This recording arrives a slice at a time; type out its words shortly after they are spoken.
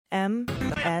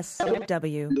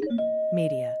MSW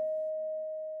Media.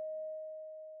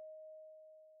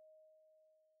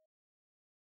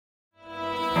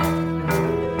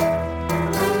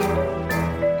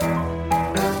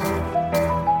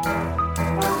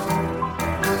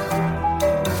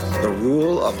 The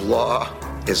rule of law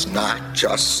is not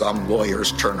just some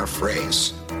lawyer's turn of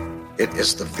phrase. It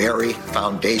is the very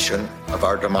foundation of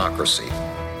our democracy.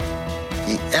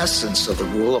 The essence of the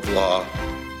rule of law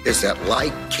is that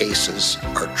like cases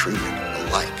are treated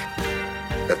alike.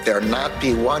 That there not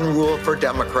be one rule for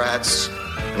Democrats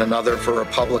and another for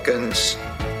Republicans,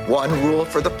 one rule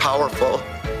for the powerful,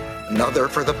 another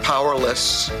for the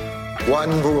powerless, one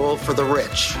rule for the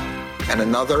rich and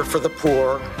another for the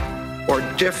poor, or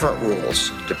different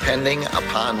rules depending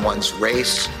upon one's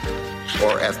race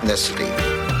or ethnicity.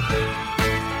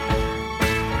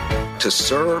 To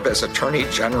serve as Attorney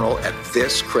General at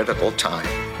this critical time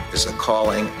is a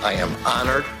calling I am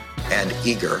honored and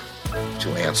eager to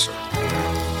answer.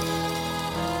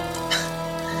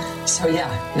 So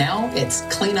now it's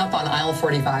cleanup on aisle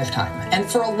 45 time. And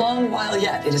for a long while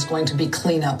yet, it is going to be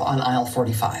cleanup on aisle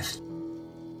 45.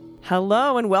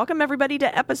 Hello and welcome everybody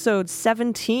to episode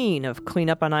 17 of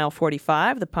Cleanup on Aisle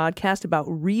 45, the podcast about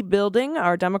rebuilding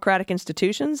our democratic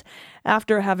institutions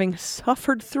after having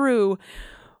suffered through,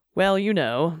 well, you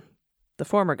know, the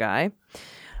former guy.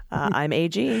 I'm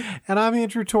AG. And I'm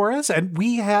Andrew Torres, and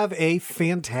we have a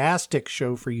fantastic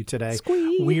show for you today.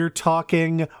 Squee. We're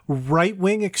talking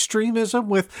right-wing extremism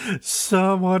with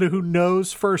someone who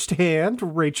knows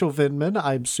firsthand, Rachel Vindman.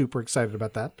 I'm super excited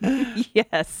about that.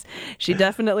 Yes, she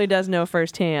definitely does know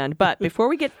firsthand. But before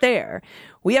we get there,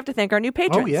 we have to thank our new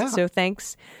patrons. Oh, yeah. So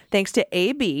thanks to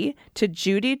AB, to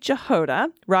Judy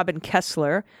Jahota, Robin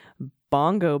Kessler,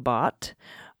 Bongo Bot,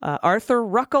 Arthur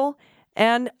Ruckel,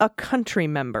 and a country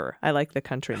member. I like the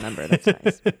country member. That's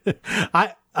nice.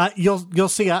 You'll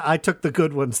see. I took the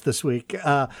good ones this week.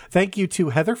 Thank you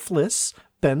to Heather Fliss,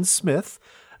 Ben Smith.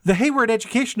 The Hayward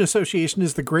Education Association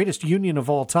is the greatest union of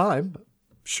all time.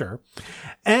 Sure.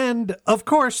 And, of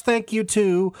course, thank you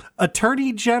to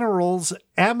Attorney Generals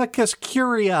Amicus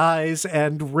Curiae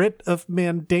and Writ of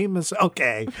Mandamus.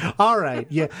 Okay. All right.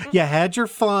 You had your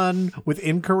fun with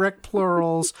incorrect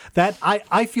plurals. That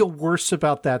I feel worse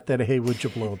about that than Hey, Would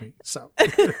You Blow Me? So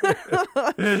that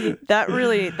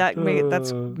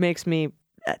makes me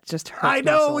just hurt. I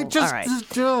know. my It soul. just,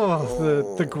 All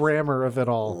right. the grammar of it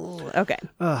all. Okay.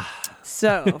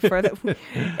 So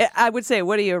I would say,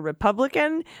 what are you, a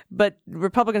Republican? But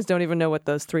Republicans don't even know what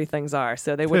those three things are,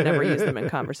 so they would never use them in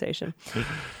conversation.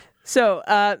 So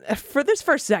for this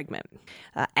first segment,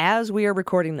 as we are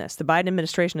recording this, the Biden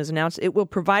administration has announced it will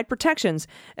provide protections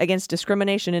against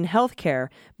discrimination in health care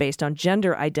based on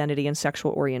gender identity and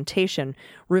sexual orientation,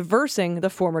 reversing the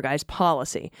former guy's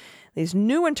policy. This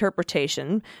new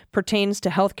interpretation pertains to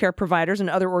healthcare providers and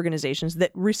other organizations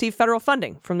that receive federal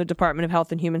funding from the Department of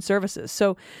Health and Human Services.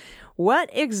 So what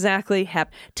exactly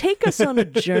happened? Take us on a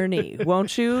journey,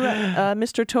 won't you,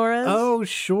 Mr. Torres? Oh,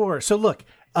 sure. So look,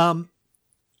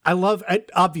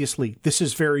 obviously, this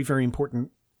is very, very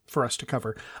important for us to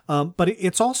cover. But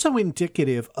it's also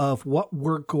indicative of what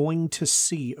we're going to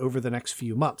see over the next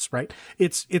few months, right?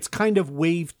 It's kind of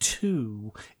wave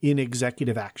 2 in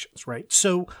executive actions, right?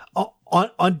 So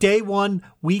on day 1,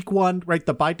 week 1, right,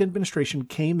 the Biden administration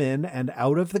came in and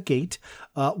out of the gate,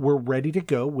 we're ready to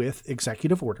go with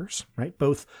executive orders, right?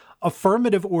 Both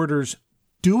affirmative orders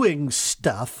doing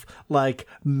stuff like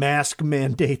mask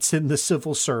mandates in the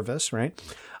civil service, right?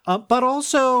 But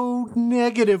also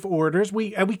negative orders.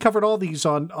 We covered all these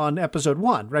on episode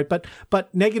 1, right?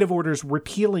 But negative orders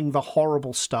repealing the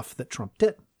horrible stuff that Trump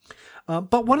did.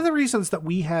 But one of the reasons that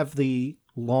we have the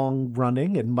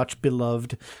long-running and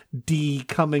much-beloved D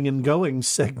coming and going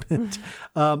segment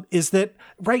is that,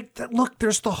 right, look,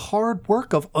 there's the hard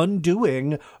work of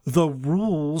undoing the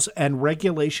rules and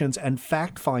regulations and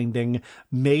fact-finding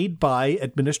made by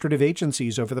administrative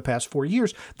agencies over the past 4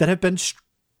 years that have been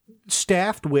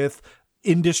staffed with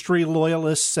industry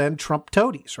loyalists and Trump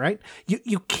toadies, right?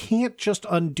 You can't just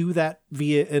undo that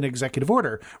via an executive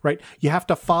order, right? You have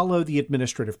to follow the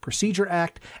Administrative Procedure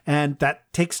Act, and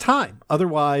that takes time.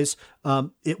 Otherwise,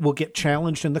 it will get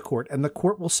challenged in the court, and the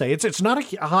court will say, it's not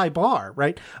a high bar,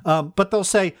 right? But they'll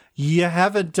say, you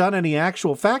haven't done any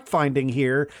actual fact-finding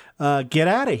here, get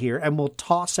out of here, and we'll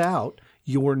toss out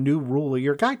your new rule or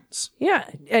your guidance. Yeah,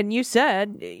 and you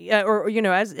said, or you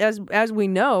know, as we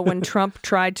know, when Trump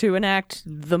tried to enact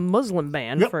the Muslim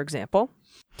ban, for example,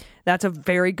 that's a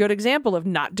very good example of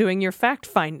not doing your fact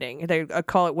finding. They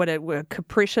call it a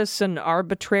capricious and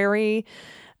arbitrary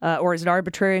or is it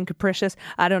arbitrary and capricious?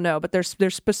 I don't know, but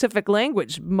there's specific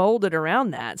language molded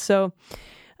around that. So,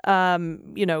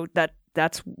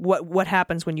 that's what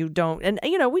happens when you don't. And,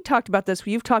 we talked about this.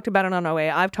 You've talked about it on OA.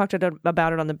 I've talked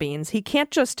about it on the Beans. He can't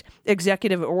just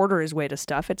executive order his way to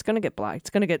stuff. It's going to get blocked. It's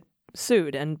going to get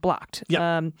sued and blocked.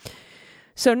 Yep.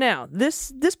 So now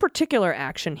this particular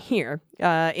action here,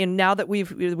 now that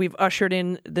we've ushered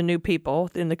in the new people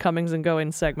in the comings and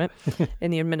goings segment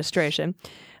in the administration,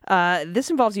 this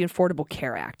involves the Affordable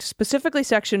Care Act, specifically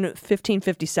Section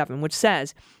 1557, which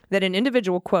says that an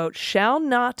individual, quote, shall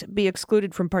not be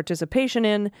excluded from participation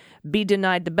in, be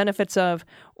denied the benefits of,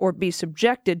 or be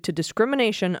subjected to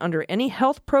discrimination under any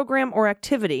health program or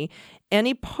activity,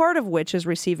 any part of which is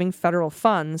receiving federal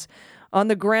funds, on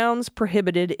the grounds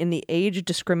prohibited in the Age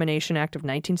Discrimination Act of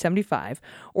 1975,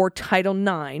 or Title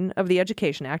IX of the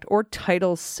Education Act, or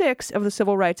Title VI of the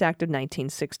Civil Rights Act of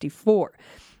 1964.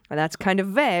 And that's kind of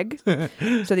vague.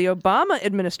 So the Obama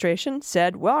administration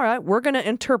said, well, all right, we're going to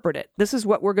interpret it. This is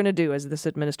what we're going to do as this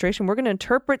administration. We're going to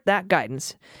interpret that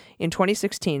guidance in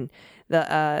 2016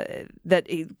 that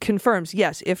it confirms,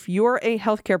 yes, if you're a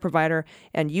healthcare provider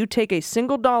and you take a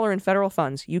single dollar in federal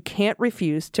funds, you can't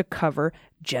refuse to cover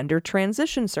gender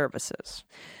transition services.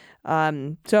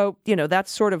 So, that's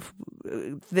sort of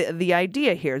the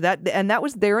idea here. That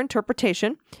was their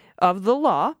interpretation of the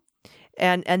law.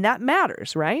 And that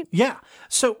matters, right? Yeah.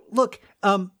 So look,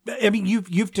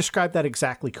 you've described that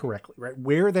exactly correctly, right?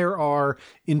 Where there are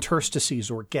interstices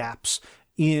or gaps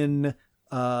in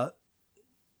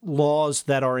laws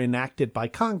that are enacted by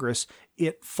Congress,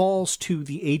 it falls to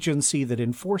the agency that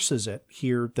enforces it,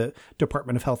 here the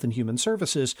Department of Health and Human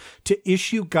Services, to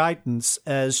issue guidance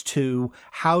as to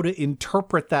how to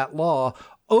interpret that law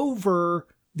over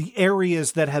the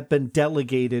areas that have been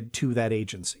delegated to that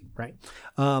agency, right?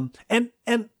 And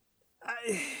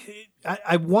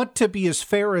I want to be as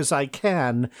fair as I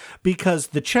can, because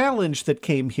the challenge that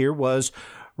came here was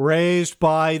raised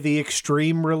by the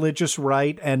extreme religious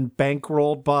right and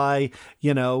bankrolled by,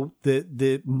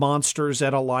 the monsters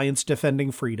at Alliance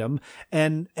Defending Freedom.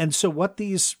 And so what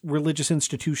these religious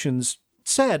institutions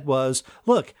said was,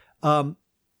 look, the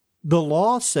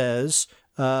law says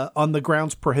on the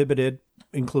grounds prohibited,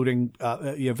 including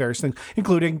various things,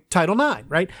 including Title IX,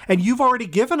 right? And you've already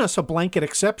given us a blanket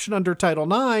exception under Title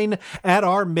IX at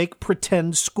our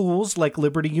make-pretend schools like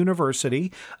Liberty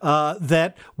University,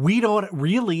 that we don't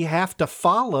really have to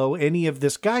follow any of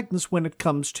this guidance when it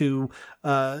comes to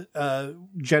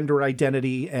gender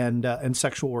identity and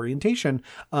sexual orientation,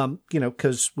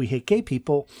 because we hate gay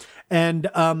people. And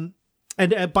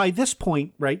by this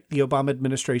point, right, the Obama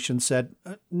administration said,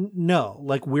 no,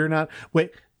 like we're not...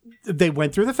 They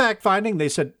went through the fact finding. They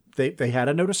said they had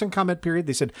a notice and comment period.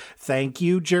 They said, thank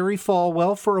you, Jerry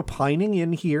Falwell, for opining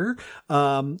in here.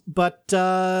 But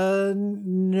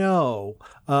no,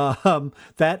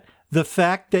 that the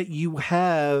fact that you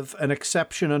have an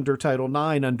exception under Title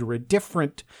IX under a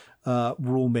different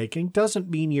rulemaking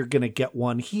doesn't mean you're going to get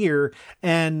one here.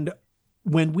 And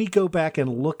when we go back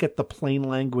and look at the plain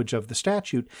language of the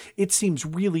statute, it seems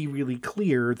really, really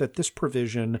clear that this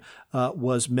provision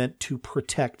was meant to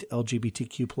protect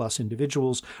LGBTQ plus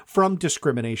individuals from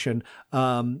discrimination.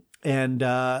 And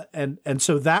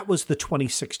so that was the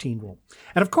 2016 rule.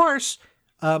 And of course,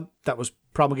 that was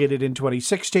promulgated in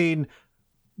 2016.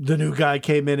 The new guy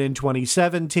came in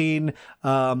 2017.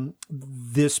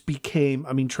 This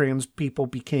became, trans people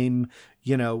became,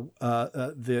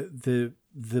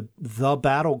 the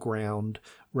battleground,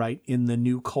 right, in the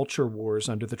new culture wars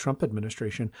under the Trump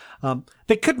administration.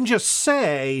 They couldn't just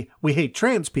say, we hate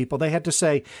trans people. They had to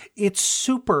say, it's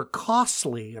super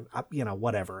costly,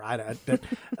 whatever. And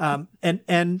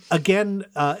again,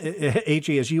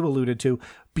 AJ, as you alluded to,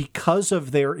 because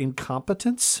of their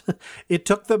incompetence, it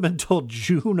took them until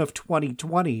June of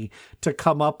 2020 to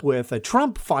come up with a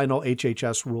Trump final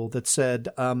HHS rule that said,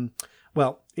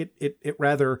 it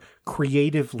rather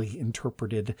creatively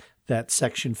interpreted that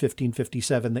Section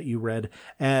 1557 that you read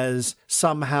as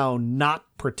somehow not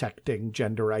protecting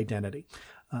gender identity.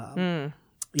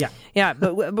 Yeah,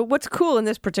 but what's cool in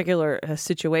this particular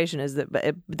situation is that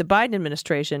the Biden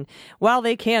administration, while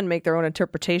they can make their own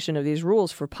interpretation of these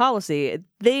rules for policy,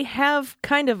 they have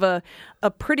kind of a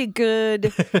pretty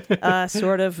good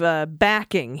sort of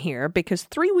backing here, because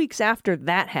 3 weeks after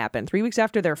that happened, 3 weeks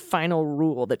after their final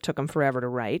rule that took them forever to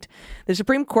write, the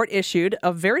Supreme Court issued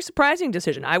a very surprising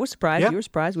decision. I was surprised. Yeah. You were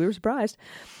surprised. We were surprised.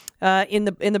 In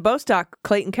the Bostock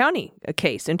Clayton County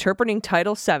case, interpreting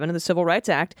Title VII of the Civil Rights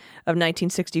Act of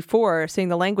 1964, saying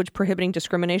the language prohibiting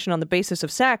discrimination on the basis of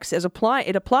sex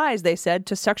it applies, they said,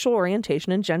 to sexual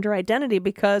orientation and gender identity,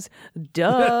 because,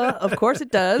 duh, of course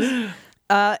it does.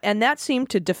 and that seemed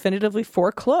to definitively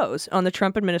foreclose on the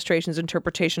Trump administration's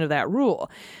interpretation of that rule.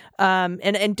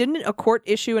 And didn't a court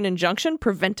issue an injunction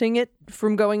preventing it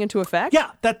from going into effect?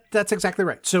 Yeah, that's exactly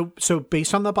right. So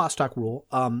based on the Bostock rule,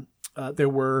 there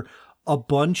were a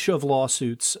bunch of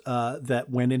lawsuits that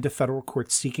went into federal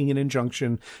court seeking an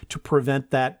injunction to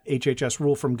prevent that HHS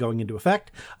rule from going into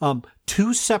effect.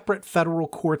 2 separate federal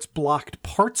courts blocked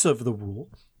parts of the rule.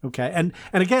 Okay. And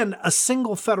again, a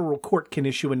single federal court can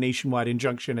issue a nationwide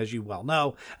injunction, as you well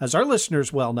know, as our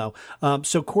listeners well know.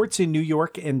 So courts in New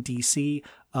York and D.C.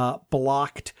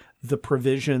 Blocked the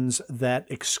provisions that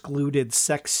excluded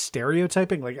sex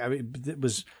stereotyping. Like, I mean, it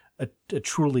was a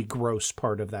truly gross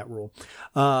part of that rule.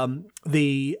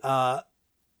 The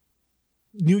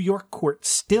New York court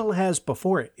still has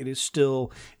before it is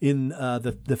still in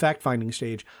the fact-finding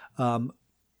stage,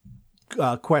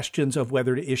 questions of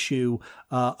whether to issue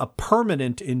a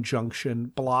permanent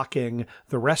injunction blocking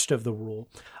the rest of the rule.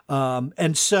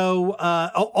 And so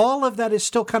all of that is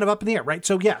still kind of up in the air, right?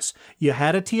 So yes, you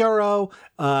had a TRO,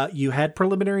 you had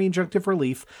preliminary injunctive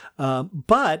relief,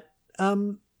 but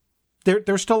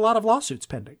there's still a lot of lawsuits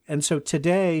pending. And so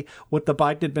today, what the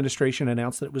Biden administration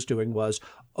announced that it was doing was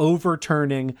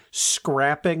overturning,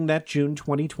 scrapping that June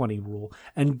 2020 rule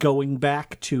and going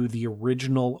back to the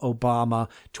original Obama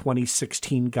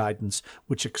 2016 guidance,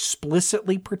 which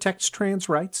explicitly protects trans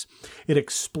rights. It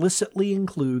explicitly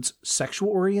includes sexual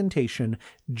orientation,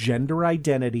 gender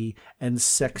identity, and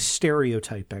sex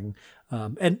stereotyping.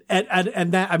 And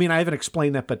that, I mean, I haven't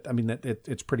explained that, but I mean,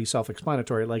 it's pretty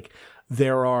self-explanatory. Like,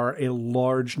 there are a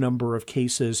large number of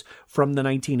cases from the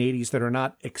 1980s that are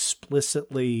not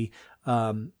explicitly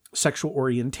sexual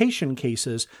orientation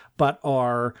cases, but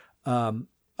are,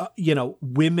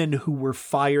 women who were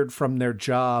fired from their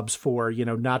jobs for,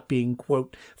 not being,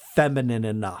 quote, feminine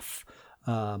enough.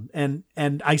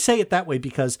 And I say it that way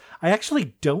because I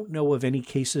actually don't know of any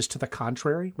cases to the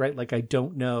contrary, right? Like, I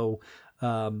don't know,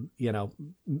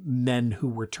 men who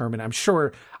were terminated. I'm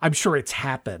sure it's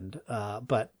happened.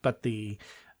 But the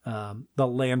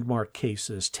landmark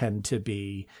cases tend to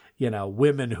be,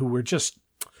 women who were just,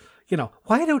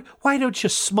 why don't you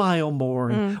smile more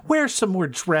and wear some more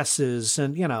dresses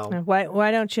and,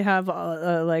 Why don't you have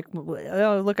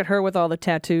look at her with all the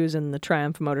tattoos and the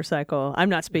Triumph motorcycle. I'm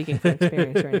not speaking from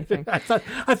experience or anything.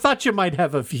 I thought you might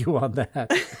have a view on that.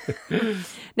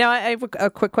 Now, I have a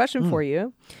quick question for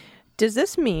you. Does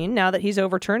this mean, now that he's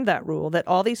overturned that rule, that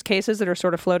all these cases that are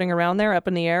sort of floating around there up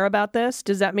in the air about this,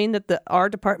 does that mean that our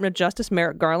Department of Justice,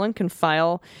 Merrick Garland, can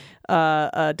file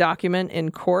a document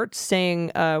in court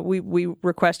saying we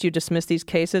request you dismiss these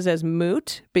cases as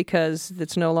moot because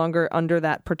it's no longer under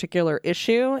that particular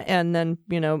issue, and then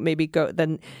maybe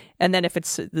and then if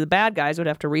it's the bad guys would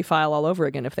have to refile all over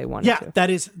again if they wanted to? Yeah,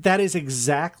 that is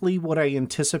exactly what I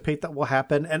anticipate that will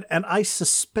happen, and I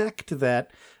suspect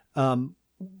that.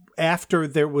 After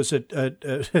there was after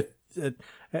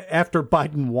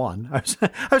Biden won, I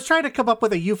was trying to come up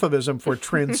with a euphemism for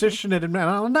transition and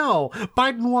no,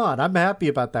 Biden won. I'm happy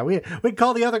about that. We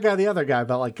call the other guy,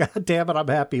 but like, God damn it, I'm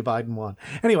happy Biden won.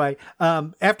 Anyway,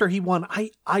 after he won,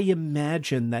 I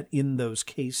imagine that in those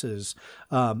cases,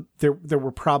 there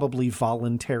were probably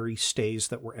voluntary stays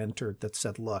that were entered that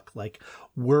said, look, like,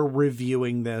 we're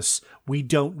reviewing this. We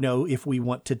don't know if we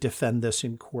want to defend this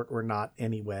in court or not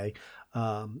anyway.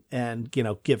 And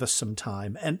give us some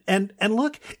time. And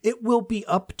look, it will be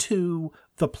up to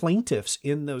the plaintiffs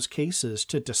in those cases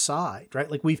to decide, right?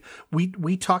 Like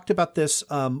we talked about this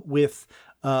with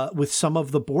some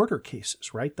of the border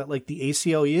cases, right? That like the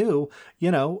ACLU,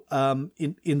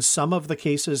 in some of the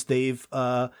cases they've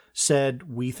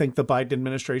said, we think the Biden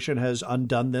administration has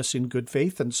undone this in good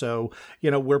faith. And so,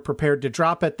 we're prepared to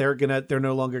drop it. They're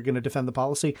no longer going to defend the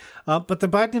policy. But the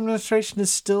Biden administration is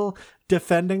still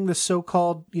defending the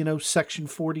so-called, Section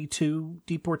 42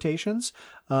 deportations.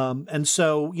 And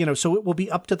so, so it will be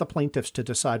up to the plaintiffs to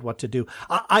decide what to do.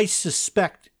 I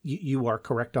suspect you are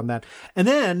correct on that. And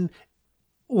then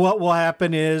what will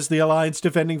happen is the Alliance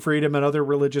Defending Freedom and other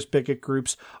religious bigot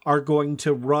groups are going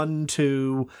to run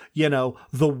to,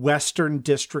 the Western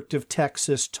District of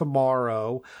Texas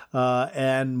tomorrow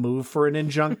and move for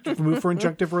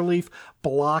injunctive relief,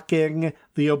 blocking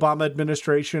the Obama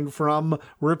administration from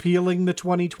repealing the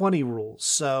 2020 rules.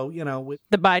 So,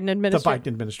 the Biden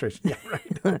administration. Yeah,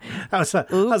 right. That was a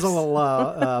little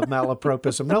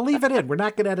malapropism. No, leave it in. We're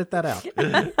not going to edit that out.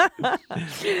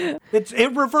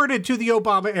 It reverted to the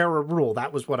Obama era rule.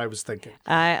 That was what I was thinking.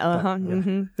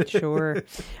 Sure.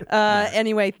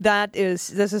 Anyway, this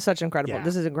is such incredible. Yeah.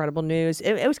 This is incredible news.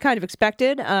 It was kind of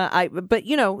expected. But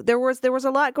there was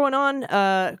a lot going on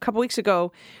a couple weeks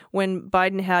ago when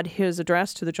Biden had his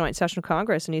address to the Joint Session of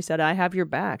Congress, and he said, "I have your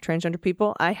back, transgender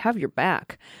people. I have your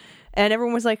back." And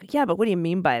everyone was like, "Yeah, but what do you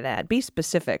mean by that? Be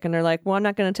specific." And they're like, "Well, I'm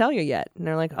not going to tell you yet." And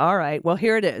they're like, "All right, well,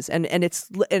 here it is." And it's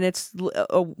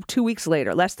 2 weeks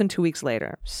later, less than 2 weeks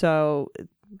later. So,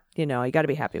 you got to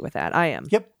be happy with that. I am.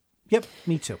 Yep.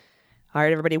 Me too. All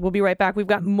right, everybody, we'll be right back. We've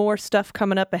got more stuff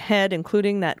coming up ahead,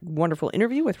 including that wonderful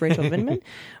interview with Rachel Vindman.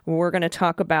 We're going to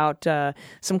talk about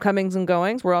some comings and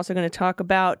goings. We're also going to talk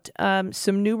about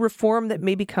some new reform that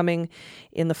may be coming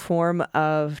in the form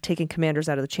of taking commanders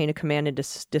out of the chain of command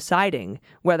and deciding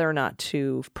whether or not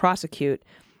to prosecute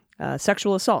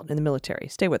sexual assault in the military.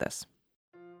 Stay with us.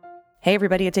 Hey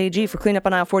everybody, it's AG for Cleanup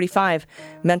on Aisle 45.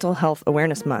 Mental Health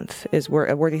Awareness Month is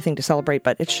a worthy thing to celebrate,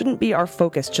 but it shouldn't be our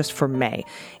focus just for May.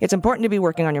 It's important to be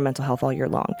working on your mental health all year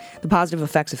long. The positive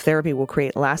effects of therapy will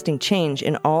create lasting change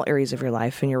in all areas of your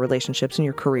life, in your relationships, in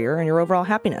your career, and your overall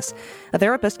happiness. A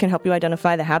therapist can help you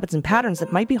identify the habits and patterns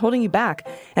that might be holding you back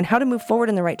and how to move forward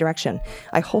in the right direction.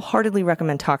 I wholeheartedly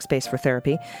recommend Talkspace for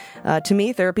therapy. To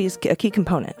me, therapy is a key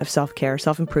component of self-care,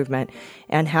 self-improvement,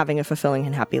 and having a fulfilling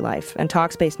and happy life. And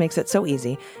Talkspace makes it so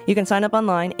easy. You can sign up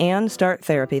online and start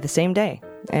therapy the same day.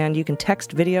 And you can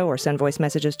text, video, or send voice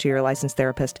messages to your licensed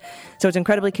therapist. So it's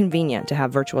incredibly convenient to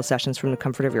have virtual sessions from the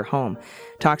comfort of your home.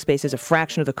 Talkspace is a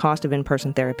fraction of the cost of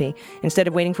in-person therapy. Instead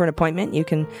of waiting for an appointment, you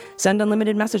can send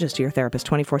unlimited messages to your therapist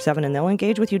 24/7, and they'll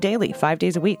engage with you daily, 5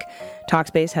 days a week.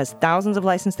 Talkspace has thousands of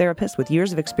licensed therapists with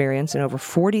years of experience in over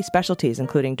 40 specialties,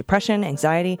 including depression,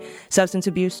 anxiety, substance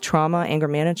abuse, trauma, anger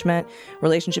management,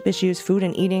 relationship issues, food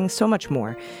and eating, so much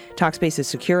more. Talkspace is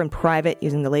secure and private,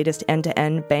 using the latest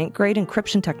end-to-end bank-grade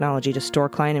encryption technology to store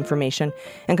client information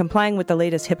and complying with the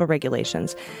latest HIPAA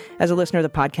regulations. As a listener of the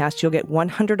podcast, you'll get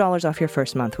 $100 off your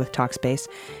first month with Talkspace.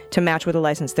 To match with a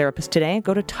licensed therapist today,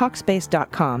 go to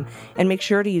Talkspace.com and make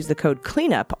sure to use the code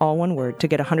CLEANUP, all one word, to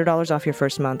get $100 off your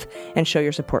first month and show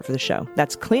your support for the show.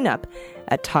 That's CLEANUP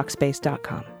at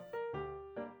Talkspace.com.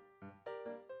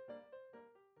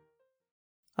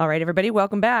 All right, everybody,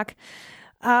 welcome back.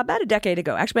 About a decade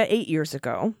ago, actually about 8 years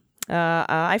ago,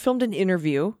 I filmed an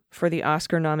interview for the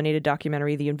Oscar-nominated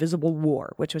documentary The Invisible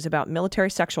War, which was about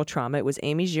military sexual trauma. It was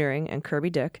Amy Ziering and Kirby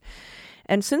Dick.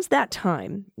 And since that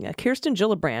time, Kirsten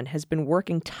Gillibrand has been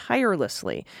working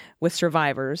tirelessly with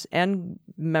survivors and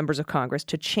members of Congress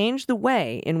to change the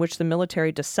way in which the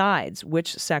military decides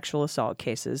which sexual assault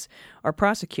cases are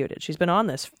prosecuted. She's been on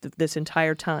this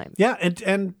entire time. Yeah,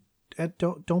 and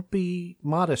don't be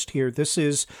modest here. This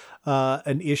is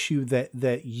an issue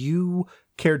that you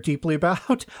care deeply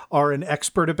about, are an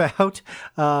expert about.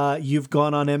 You've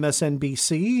gone on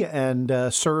MSNBC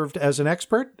and served as an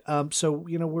expert. So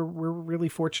we're really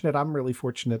fortunate. I'm really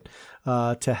fortunate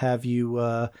to have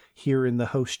you here in the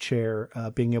host chair,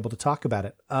 being able to talk about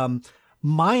it.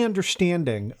 My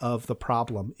understanding of the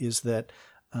problem is that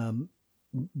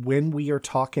when we are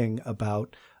talking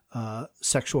about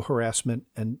sexual harassment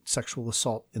and sexual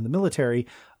assault in the military,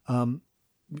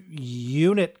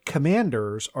 unit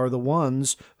commanders are the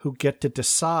ones who get to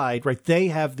decide, right? They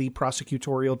have the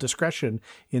prosecutorial discretion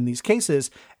in these cases.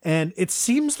 And it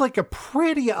seems like a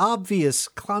pretty obvious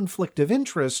conflict of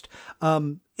interest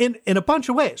in a bunch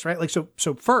of ways, right? Like, so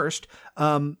first,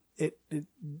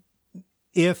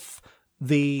 if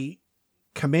the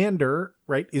commander,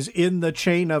 right, is in the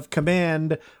chain of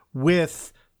command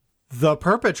with the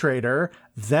perpetrator,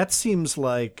 that seems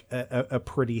like a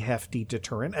pretty hefty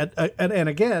deterrent. And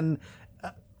again,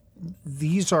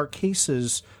 these are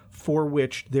cases for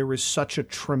which there is such a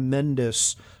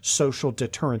tremendous social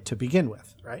deterrent to begin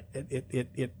with, right?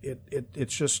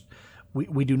 It's just,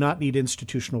 we do not need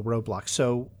institutional roadblocks.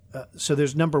 So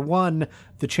there's number one,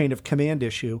 the chain of command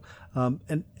issue.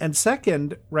 And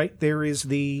second, right, there is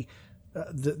the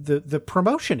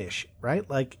promotion issue, right?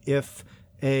 Like if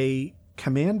a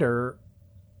commander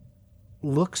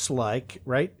looks like,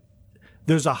 right,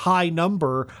 there's a high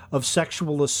number of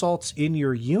sexual assaults in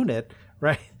your unit,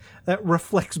 right, that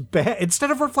reflects bad. Instead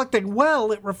of reflecting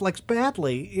well, it reflects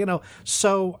badly,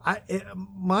 So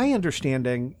my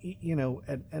understanding,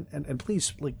 and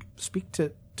please, like, speak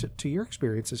to your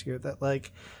experiences here, that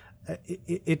like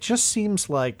it just seems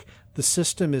like the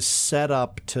system is set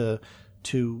up to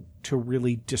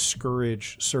really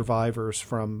discourage survivors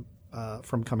from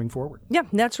coming forward. Yeah,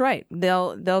 that's right.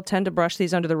 They'll tend to brush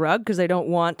these under the rug because they don't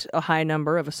want a high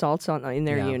number of assaults in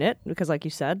their unit, because, like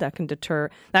you said, that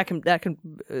can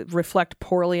reflect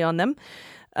poorly on them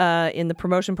in the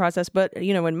promotion process. But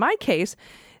in my case,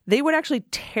 they would actually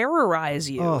terrorize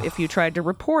you if you tried to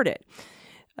report it.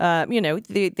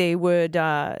 They would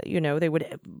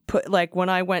put, like, when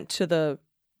I went to the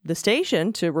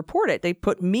station to report it, they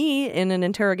put me in an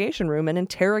interrogation room and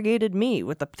interrogated me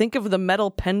think of the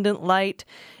metal pendant light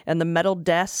and the metal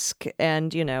desk.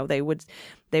 And, they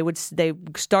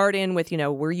start in with,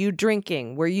 were you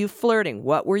drinking? Were you flirting?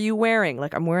 What were you wearing?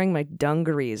 Like, I'm wearing my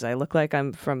dungarees. I look like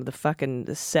I'm from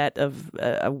the set of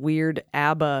a weird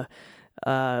ABBA,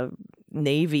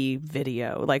 Navy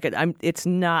video. Like, it's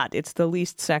the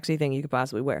least sexy thing you could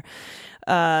possibly wear.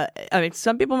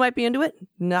 Some people might be into it,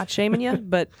 not shaming you,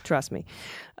 but trust me,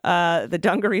 the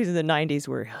dungarees in the 90s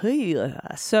were,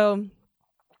 so,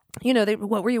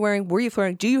 what were you wearing? Were you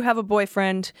flirting? Do you have a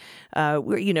boyfriend?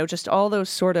 Just all those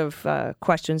sort of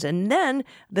questions. And then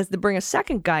they bring a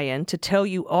second guy in to tell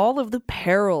you all of the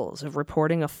perils of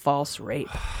reporting a false rape.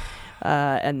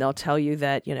 And they'll tell you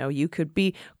that, you could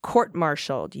be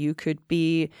court-martialed, you could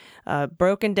be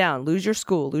broken down, lose your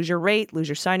school, lose your rate, lose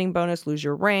your signing bonus, lose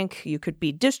your rank, you could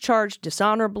be discharged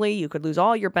dishonorably, you could lose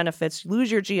all your benefits,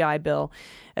 lose your GI Bill,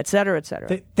 et cetera, et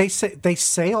cetera. They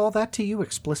say all that to you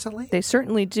explicitly? They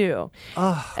certainly do.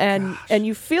 Oh, and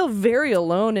you feel very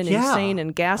alone and insane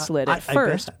and gaslit at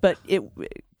first, but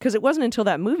because it wasn't until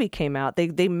that movie came out,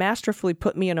 they masterfully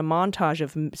put me in a montage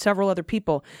of several other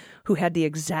people who had the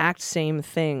exact same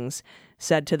things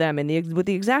said to them with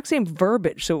the exact same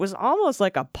verbiage. So it was almost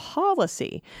like a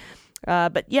policy.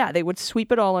 But yeah, they would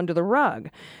sweep it all under the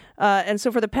rug. And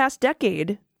so for the past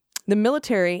decade, the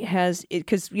military has,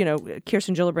 because,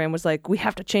 Kirsten Gillibrand was like, we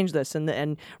have to change this.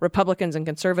 And Republicans and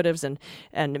conservatives and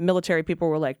military people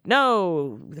were like,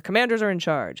 no, the commanders are in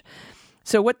charge.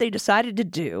 So what they decided to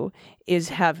do is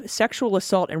have sexual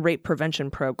assault and rape prevention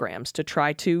programs to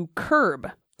try to curb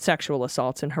sexual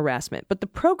assaults and harassment. But the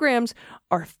programs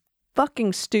are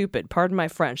fucking stupid, pardon my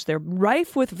French. They're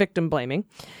rife with victim blaming.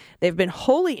 They've been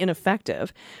wholly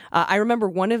ineffective. I remember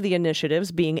one of the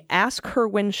initiatives being Ask Her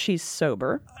When She's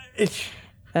Sober.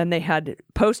 And they had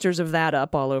posters of that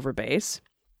up all over base.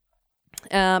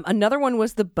 Another one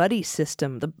was the buddy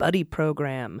system, the buddy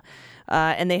program.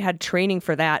 And they had training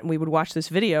for that. And we would watch this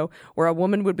video where a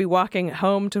woman would be walking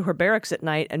home to her barracks at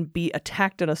night and be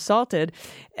attacked and assaulted.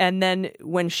 And then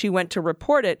when she went to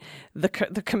report it, the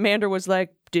commander was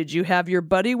like, did you have your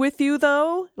buddy with you,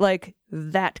 though? Like,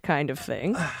 that kind of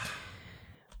thing.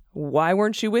 Why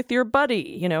weren't you with your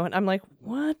buddy? And I'm like,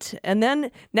 what? And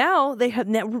then now they had,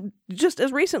 just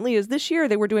as recently as this year,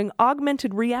 they were doing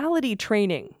augmented reality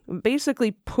training,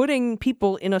 basically putting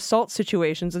people in assault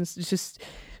situations and just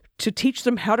to teach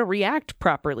them how to react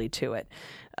properly to it,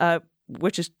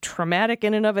 which is traumatic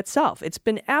in and of itself. It's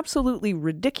been absolutely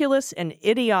ridiculous and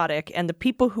idiotic. And the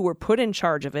people who were put in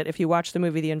charge of it, if you watch the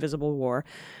movie The Invisible War,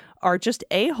 are just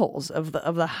a-holes of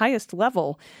the highest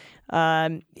level.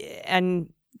 And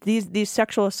these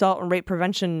sexual assault and rape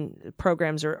prevention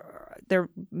programs they're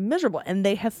miserable, and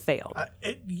they have failed.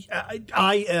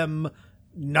 I am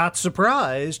not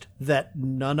surprised that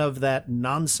none of that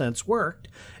nonsense worked.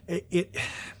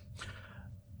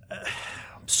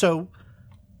 So,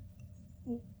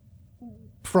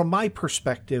 from my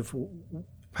perspective,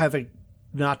 having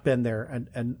not been there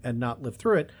and not lived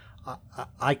through it,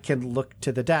 I can look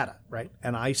to the data, right?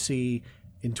 And I see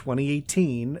in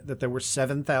 2018 that there were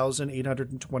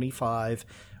 7,825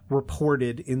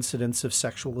 reported incidents of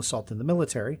sexual assault in the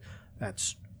military.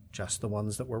 That's just the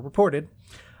ones that were reported.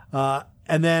 And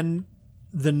then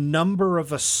the number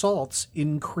of assaults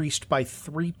increased by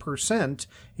 3%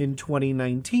 in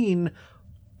 2019,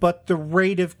 but the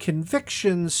rate of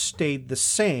convictions stayed the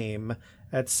same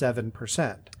at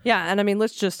 7%. Yeah, and I mean,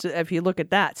 let's just, if you look at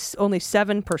that, only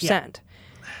 7%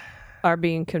 are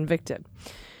being convicted.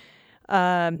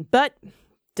 But,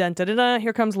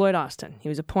 here comes Lloyd Austin. He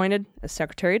was appointed as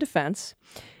Secretary of Defense.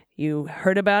 You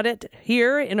heard about it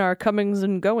here in our comings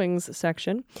and goings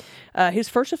section. His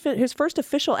first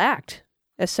official act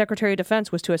as Secretary of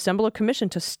Defense was to assemble a commission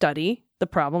to study the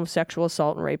problem of sexual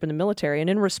assault and rape in the military. And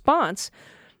in response,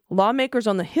 lawmakers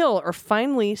on the Hill are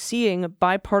finally seeing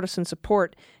bipartisan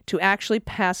support to actually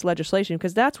pass legislation,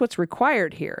 because that's what's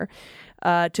required here,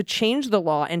 to change the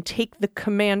law and take the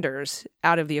commanders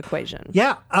out of the equation.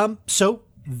 Yeah. So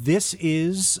this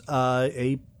is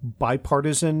a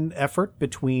bipartisan effort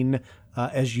between,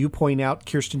 as you point out,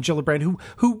 Kirsten Gillibrand,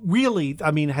 who really,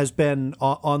 has been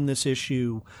on this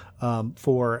issue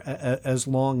for as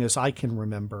long as I can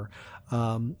remember.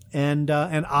 and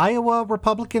Iowa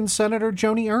Republican Senator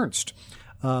Joni Ernst,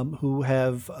 who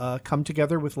have come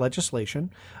together with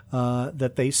legislation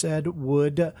that they said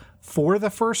would, for the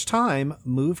first time,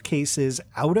 move cases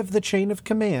out of the chain of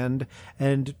command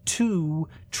and to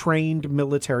trained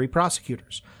military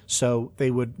prosecutors. So they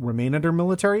would remain under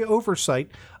military oversight,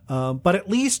 but at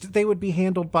least they would be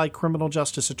handled by criminal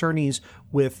justice attorneys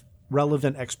with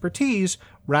relevant expertise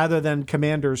rather than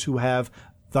commanders who have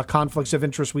the conflicts of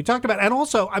interest we talked about. And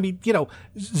also, I mean,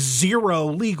 zero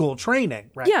legal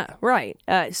training, right? Yeah, right.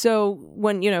 So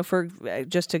when,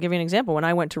 just to give you an example, when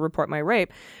I went to report my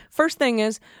rape, first thing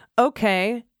is,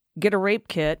 okay, get a rape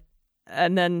kit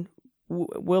and then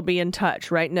we'll be in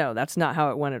touch, right? No, that's not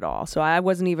how it went at all. So I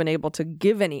wasn't even able to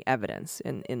give any evidence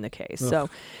in the case. Ugh. So,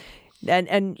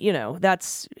 and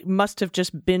that's must have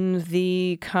just been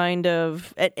the kind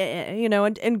of,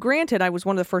 and granted, I was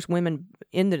one of the first women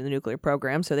into the nuclear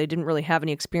program, so they didn't really have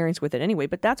any experience with it anyway.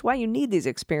 But that's why you need these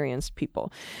experienced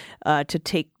people to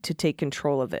take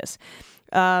control of this.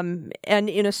 And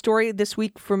in a story this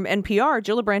week from NPR,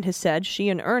 Gillibrand has said she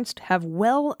and Ernst have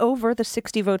well over the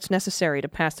 60 votes necessary to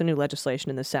pass the new legislation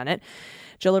in the Senate.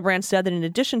 Gillibrand said that in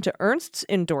addition to Ernst's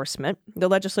endorsement, the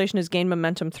legislation has gained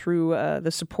momentum through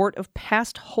the support of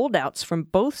past holdouts from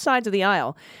both sides of the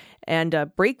aisle and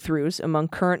breakthroughs among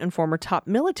current and former top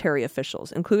military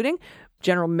officials, including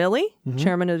General Milley,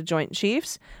 chairman of the Joint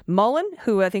Chiefs, Mullen,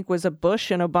 who I think was a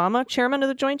Bush and Obama chairman of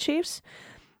the Joint Chiefs.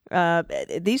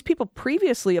 These people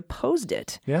previously opposed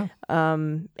it. Yeah.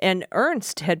 And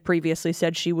Ernst had previously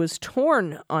said she was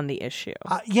torn on the issue.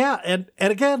 And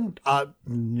again,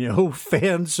 no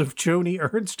fans of Joni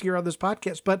Ernst here on this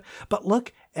podcast, but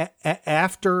look,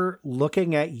 after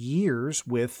looking at years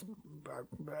with,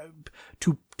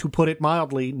 to put it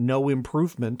mildly, no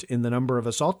improvement in the number of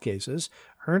assault cases,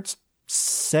 Ernst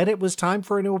said it was time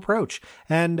for a new approach.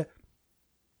 And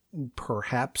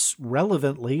perhaps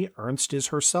relevantly, Ernst is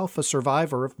herself a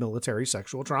survivor of military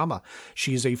sexual trauma.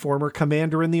 She's a former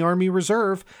commander in the Army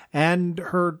Reserve, and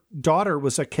her daughter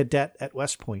was a cadet at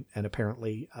West Point and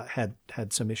apparently had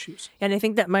some issues. And I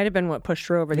think that might have been what pushed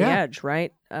her over the edge,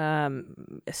 right?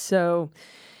 So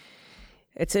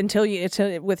it's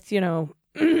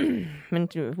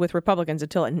with Republicans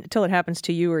until it happens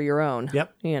to you or your own.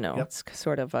 Yep. It's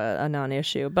sort of a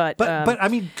non-issue. But I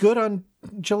mean, good on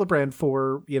Gillibrand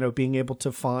for being able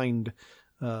to find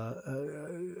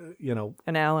an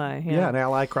ally. Yeah, an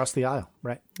ally across the aisle,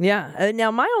 right? Yeah. Now,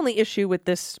 my only issue with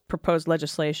this proposed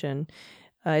legislation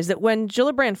is that when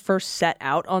Gillibrand first set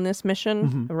out on this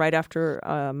mission, right after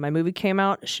my movie came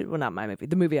out, not my movie,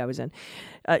 the movie I was in,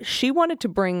 she wanted to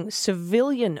bring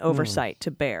civilian oversight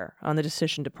to bear on the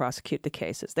decision to prosecute the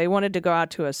cases. They wanted to go out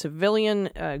to a civilian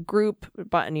group,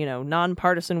 but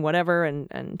nonpartisan, whatever,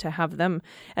 and to have them,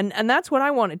 and that's what I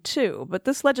wanted too. But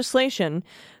this legislation,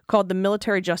 called the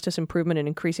Military Justice Improvement and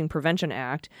Increasing Prevention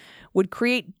Act, would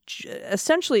create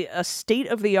essentially a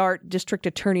state-of-the-art district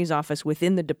attorney's office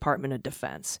within the Department of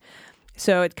Defense.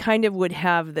 So it kind of would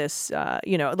have this,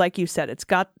 like you said, it's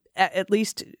got at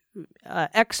least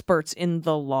experts in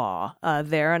the law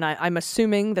there. And I'm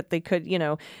assuming that they could,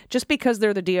 just because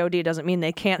they're the DOD doesn't mean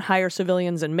they can't hire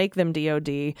civilians and make them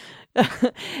DOD,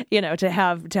 to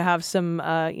have some,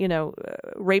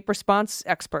 rape response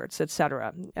experts, et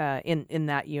cetera, in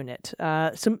that unit.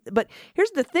 But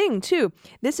here's the thing, too.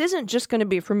 This isn't just going to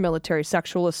be for military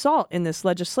sexual assault in this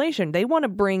legislation. They want to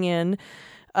bring in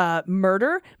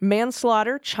murder,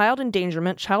 manslaughter, child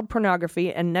endangerment, child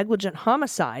pornography, and negligent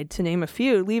homicide, to name a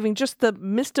few, leaving just the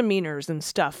misdemeanors and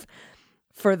stuff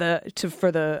for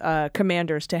the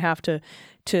commanders to have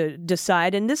to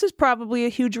decide. And this is probably a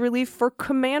huge relief for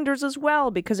commanders as well,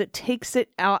 because it takes it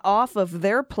off of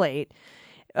their plate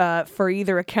for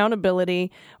either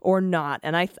accountability or not.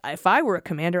 And if I were a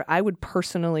commander, I would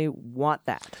personally want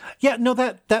that. Yeah, no,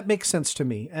 that makes sense to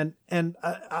me. And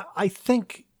I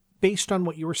think, based on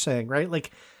what you were saying, right?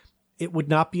 Like, it would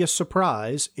not be a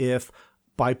surprise if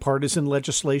bipartisan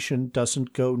legislation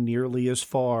doesn't go nearly as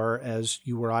far as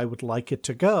you or I would like it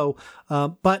to go.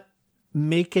 But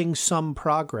making some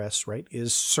progress, right,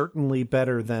 is certainly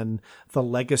better than the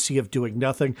legacy of doing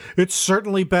nothing. It's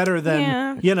certainly better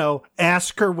than,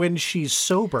 ask her when she's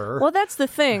sober. Well, that's the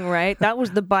thing, right? That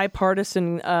was the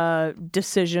bipartisan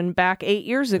decision back 8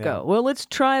 years ago. Yeah. Well, let's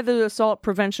try the assault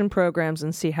prevention programs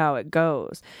and see how it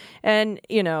goes. And,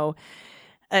 we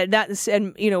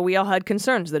all had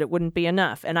concerns that it wouldn't be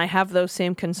enough. And I have those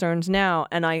same concerns now.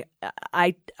 And I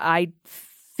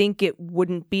think it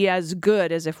wouldn't be as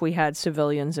good as if we had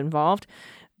civilians involved.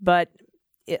 But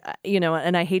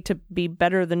and I hate to be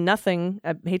better than nothing.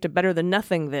 I hate to better than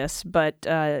nothing this, but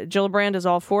Gillibrand is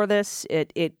all for this.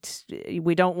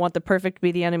 We don't want the perfect to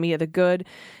be the enemy of the good,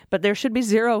 but there should be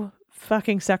zero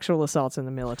fucking sexual assaults in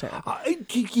the military.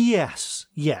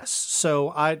 Yes.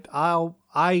 So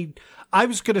I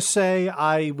was going to say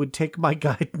I would take my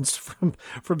guidance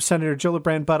from Senator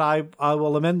Gillibrand, but I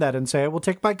will amend that and say I will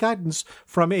take my guidance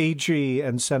from AG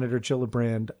and Senator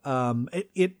Gillibrand.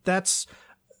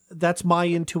 That's my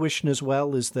intuition as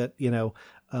well, is that,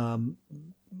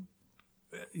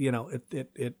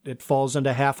 it falls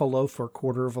into half a loaf or a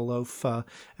quarter of a loaf.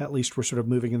 At least we're sort of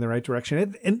moving in the right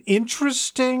direction. An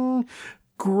interesting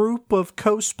group of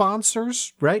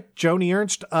co-sponsors, right? Joni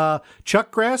Ernst,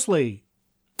 Chuck Grassley,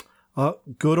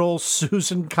 good old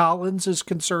Susan Collins is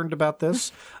concerned about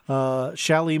this.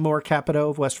 Shelley Moore Capito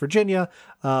of West Virginia,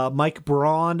 Mike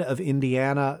Braun of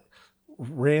Indiana,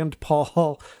 Rand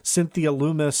Paul, Cynthia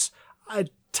Loomis,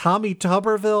 Tommy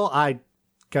Tuberville, I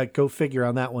got go figure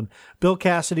on that one, Bill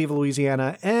Cassidy of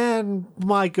Louisiana, and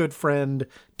my good friend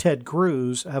Ted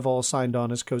Cruz have all signed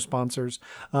on as co-sponsors.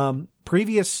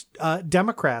 Previous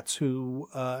Democrats who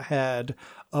had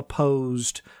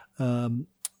opposed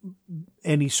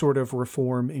any sort of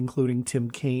reform, including Tim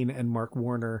Kaine and Mark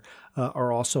Warner,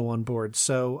 are also on board.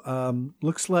 So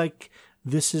looks like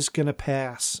this is going to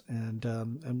pass, and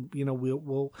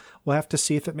we'll have to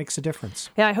see if it makes a difference.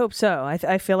 Yeah, I hope so.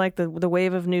 I feel like the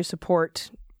wave of new support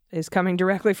is coming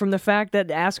directly from the fact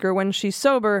that Ask Her When She's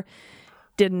Sober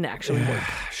didn't actually work.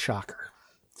 Shocker.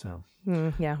 So.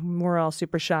 Yeah, we're all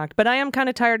super shocked. But I am kind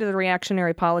of tired of the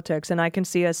reactionary politics, and I can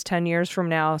see us 10 years from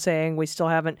now saying we still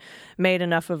haven't made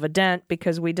enough of a dent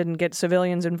because we didn't get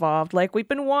civilians involved like we've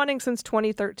been wanting since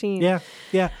 2013.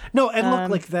 Yeah. No, and look,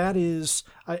 like that is,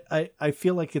 I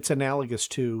feel like it's analogous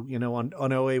to,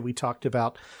 on OA we talked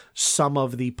about some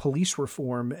of the police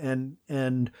reform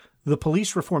and the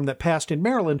police reform that passed in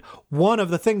Maryland. One of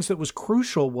the things that was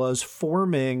crucial was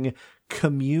forming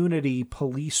community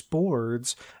police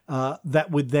boards that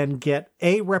would then get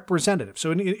a representative.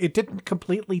 So it didn't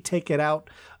completely take it out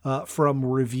from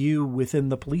review within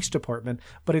the police department,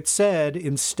 but it said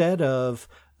instead of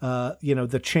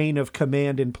the chain of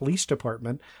command in police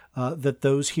department, that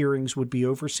those hearings would be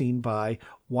overseen by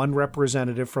one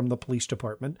representative from the police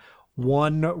department,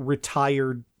 one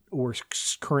retired or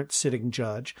current sitting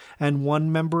judge, and one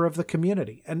member of the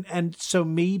community. And so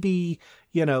maybe,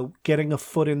 getting a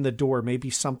foot in the door, maybe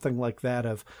something like that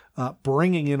of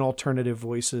bringing in alternative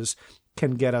voices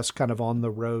can get us kind of on the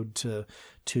road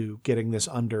to getting this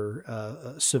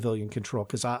under civilian control.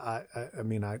 Because I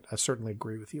certainly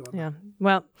agree with you on that. Yeah.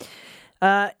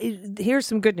 Well, here's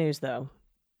some good news, though.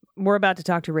 We're about to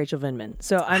talk to Rachel Vindman,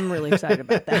 so I'm really excited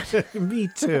about that. Me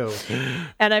too.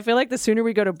 And I feel like the sooner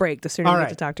we go to break, the sooner we get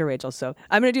to talk to Rachel. So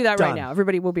I'm going to do that right now.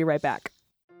 Everybody, we'll be right back.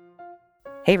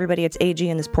 Hey everybody, it's AG,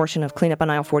 and this portion of Cleanup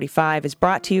on Aisle 45 is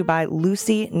brought to you by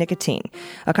Lucy Nicotine,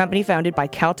 a company founded by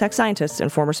Caltech scientists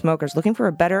and former smokers looking for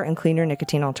a better and cleaner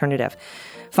nicotine alternative.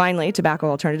 Finally, tobacco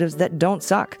alternatives that don't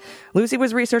suck. Lucy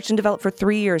was researched and developed for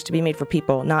 3 years to be made for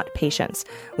people, not patients.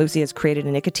 Lucy has created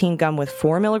a nicotine gum with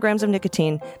 4 milligrams of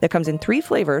nicotine that comes in 3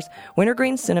 flavors,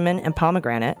 wintergreen, cinnamon, and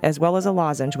pomegranate, as well as a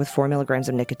lozenge with 4 milligrams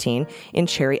of nicotine in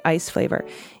cherry ice flavor.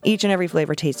 Each and every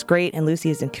flavor tastes great, and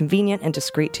Lucy is convenient and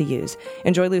discreet to use.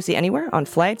 Enjoy Lucy anywhere, on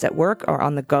flights, at work, or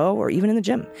on the go, or even in the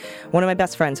gym. One of my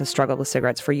best friends has struggled with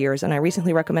cigarettes for years, and I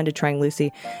recently recommended trying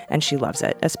Lucy, and she loves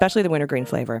it, especially the wintergreen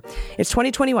flavor. It's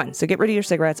 2021, so get rid of your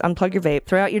cigarettes, unplug your vape,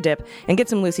 throw out your dip, and get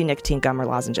some Lucy nicotine gum or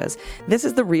lozenges. This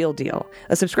is the real deal.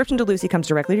 A subscription to Lucy comes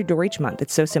directly to your door each month.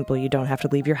 It's so simple you don't have to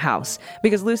leave your house,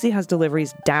 because Lucy has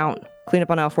deliveries down.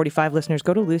 Cleanup on Aisle 45 listeners,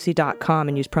 go to Lucy.com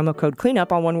and use promo code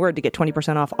CLEANUP on one word to get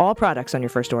 20% off all products on your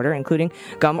first order, including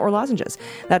gum or lozenges.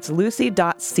 That's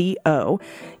Lucy.co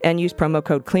and use promo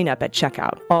code CLEANUP at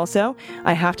checkout. Also,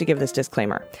 I have to give this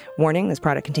disclaimer. Warning, this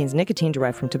product contains nicotine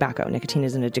derived from tobacco. Nicotine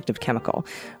is an addictive chemical.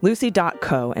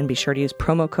 Lucy.co and be sure to use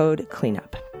promo code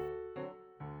CLEANUP.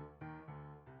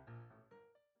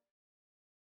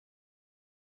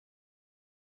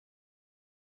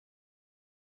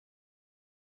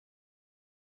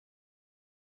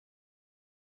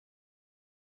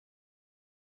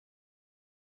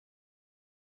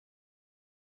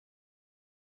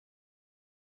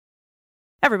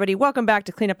 Everybody, welcome back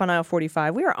to Cleanup on Aisle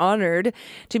 45. We are honored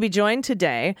to be joined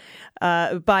today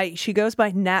she goes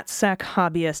by Natsack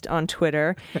Hobbyist on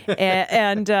Twitter,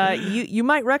 and you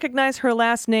might recognize her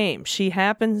last name. She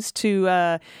happens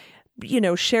to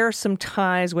share some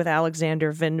ties with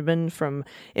Alexander Vindman from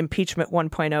Impeachment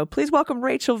 1.0. Please welcome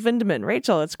Rachel Vindman.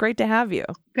 Rachel, it's great to have you.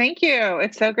 Thank you.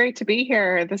 It's so great to be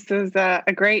here. This is a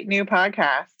great new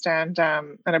podcast and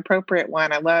an appropriate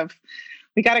one.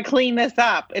 We got to clean this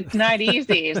up. It's not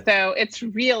easy. So it's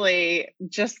really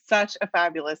just such a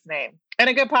fabulous name and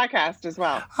a good podcast as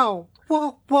well. Oh,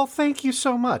 well, thank you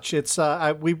so much. It's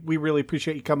we really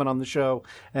appreciate you coming on the show,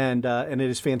 and it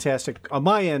is fantastic on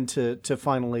my end to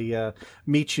finally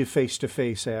meet you face to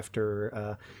face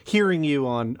after hearing you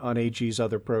on AG's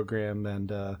other program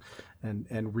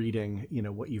and reading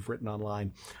what you've written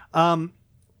online.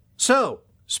 So,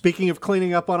 speaking of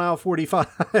cleaning up on aisle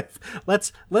 45,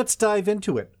 let's dive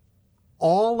into it.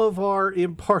 All of our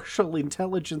impartial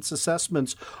intelligence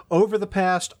assessments over the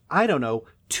past,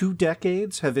 2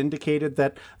 decades have indicated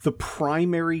that the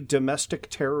primary domestic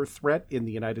terror threat in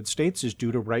the United States is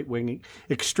due to right-wing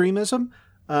extremism.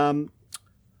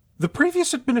 The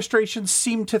previous administration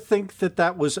seemed to think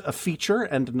that was a feature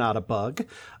and not a bug.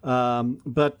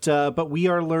 But we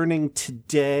are learning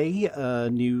today,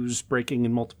 news breaking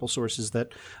in multiple sources,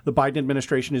 that the Biden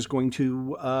administration is going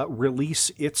to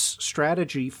release its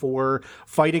strategy for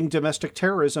fighting domestic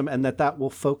terrorism, and that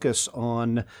will focus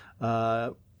on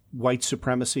white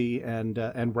supremacy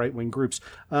and right-wing groups.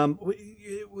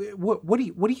 What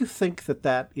do you think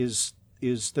that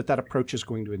approach is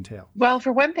going to entail? Well,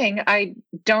 for one thing, I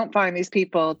don't find these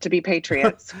people to be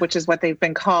patriots, which is what they've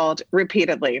been called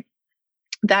repeatedly.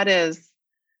 That is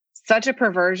such a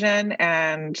perversion,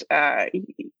 and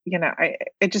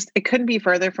it couldn't be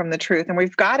further from the truth. And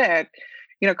we've got to,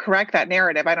 correct that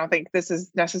narrative. I don't think this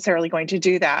is necessarily going to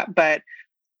do that, but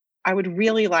I would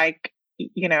really like,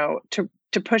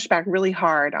 to push back really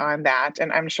hard on that.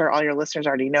 And I'm sure all your listeners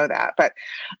already know that, but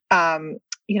I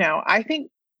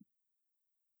think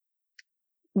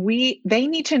they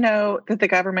need to know that the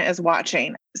government is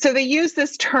watching. So they use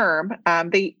this term,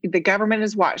 the government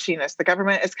is watching us, the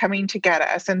government is coming to get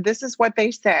us. And this is what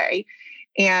they say.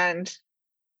 And,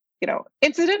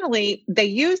 incidentally, they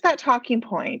use that talking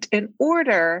point in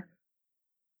order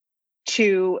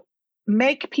to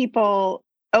make people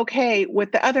okay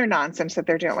with the other nonsense that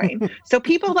they're doing. So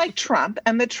people like Trump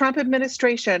and the Trump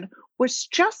administration was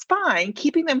just fine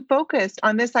keeping them focused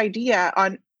on this idea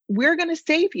on we're going to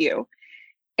save you.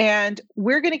 And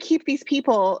we're going to keep these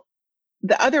people,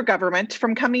 the other government,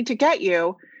 from coming to get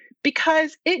you,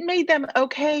 because it made them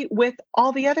okay with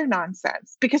all the other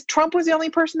nonsense. Because Trump was the only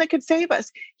person that could save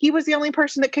us. He was the only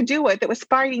person that could do it, that was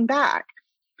fighting back.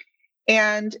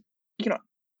 And,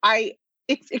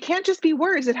 it can't just be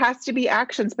words. It has to be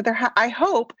actions. But I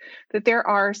hope that there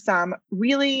are some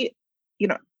really,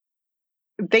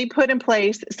 they put in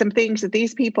place some things that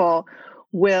these people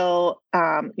will,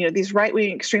 these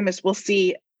right-wing extremists will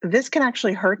see this can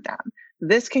actually hurt them.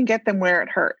 This can get them where it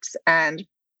hurts. And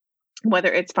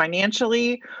whether it's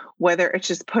financially, whether it's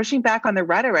just pushing back on the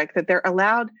rhetoric that they're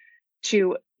allowed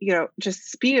to,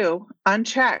 just spew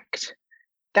unchecked,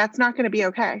 that's not going to be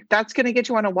okay. That's going to get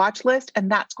you on a watch list,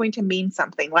 and that's going to mean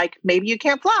something. Like maybe you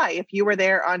can't fly if you were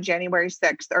there on January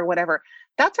 6th or whatever.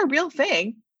 That's a real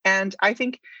thing. And I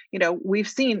think, we've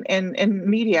seen in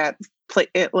media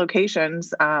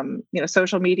locations,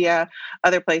 social media,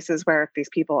 other places where these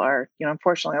people are,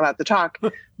 unfortunately allowed to talk,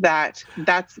 that's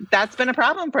been a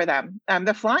problem for them.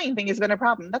 The flying thing has been a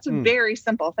problem. That's a very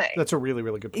simple thing. That's a really,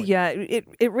 really good point. Yeah,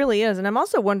 it really is. And I'm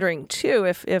also wondering, too,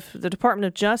 if the Department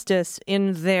of Justice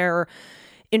in their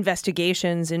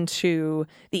investigations into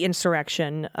the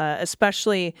insurrection,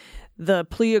 especially the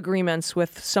plea agreements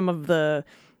with some of the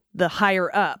higher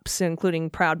ups, including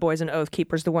Proud Boys and Oath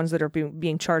Keepers, the ones that are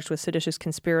being charged with seditious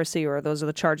conspiracy, or those are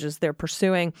the charges they're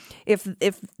pursuing. If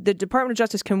the Department of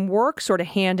Justice can work sort of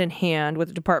hand in hand with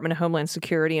the Department of Homeland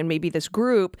Security and maybe this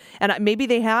group, and maybe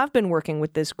they have been working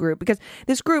with this group, because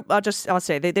this group, I'll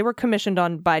say, they were commissioned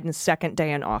on Biden's second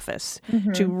day in office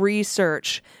to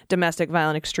research domestic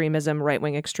violent extremism,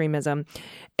 right-wing extremism.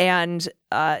 And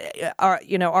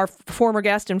our former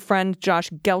guest and friend Josh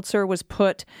Geltzer was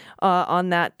put on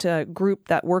that group,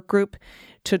 that work group,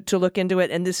 to look into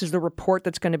it. And this is the report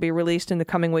that's going to be released in the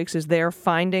coming weeks, is their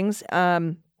findings.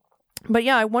 But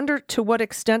yeah, I wonder to what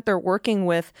extent they're working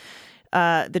with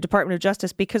the Department of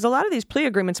Justice, because a lot of these plea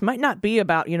agreements might not be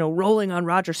about, rolling on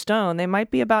Roger Stone. They might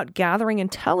be about gathering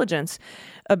intelligence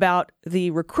about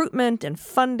the recruitment and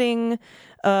funding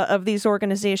of these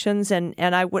organizations, and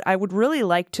I would really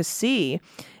like to see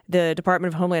the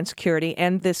Department of Homeland Security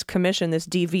and this commission, this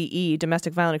DVE,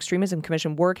 Domestic Violent Extremism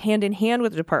Commission, work hand in hand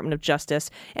with the Department of Justice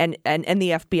and the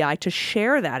FBI to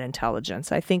share that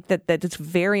intelligence. I think that it's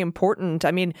very important.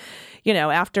 I mean,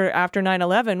 after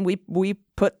 9/11, we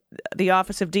put the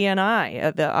Office of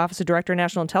DNI, the Office of Director of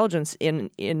National Intelligence,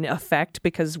 in effect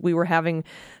because we were having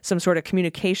some sort of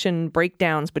communication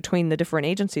breakdowns between the different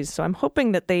agencies. So I'm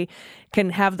hoping that they can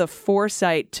have the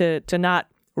foresight to not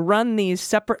run these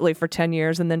separately for 10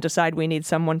 years and then decide we need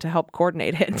someone to help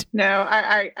coordinate it. No,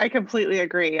 I completely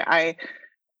agree. I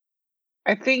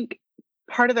think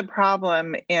part of the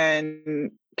problem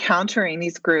in countering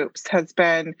these groups has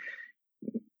been,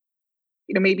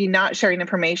 maybe not sharing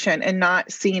information and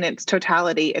not seeing its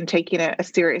totality and taking it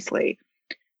seriously.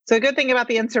 So a good thing about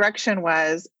the insurrection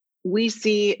was we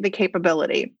see the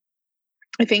capability.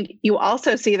 I think you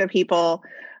also see the people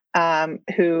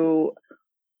who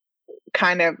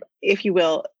kind of, if you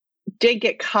will, did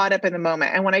get caught up in the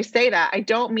moment. And when I say that, I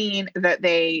don't mean that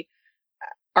they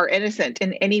are innocent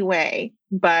in any way,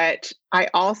 but I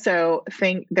also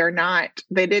think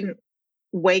they didn't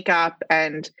wake up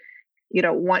and,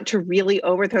 want to really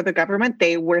overthrow the government.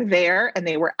 They were there and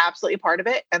they were absolutely part of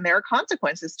it. And there are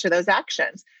consequences to those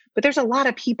actions. But there's a lot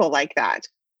of people like that,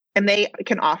 and they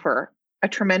can offer a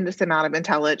tremendous amount of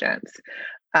intelligence,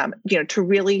 to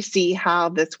really see how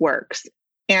this works.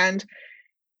 And,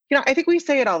 I think we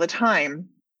say it all the time,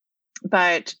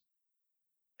 but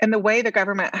in the way the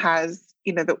government has,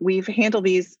 that we've handled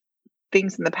these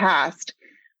things in the past,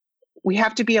 we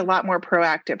have to be a lot more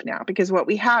proactive now, because what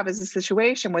we have is a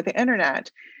situation with the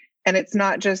internet, and it's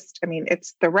not just,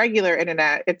 it's the regular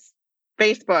internet, it's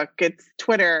Facebook, it's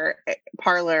Twitter,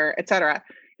 Parler, etc.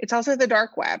 It's also the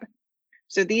dark web.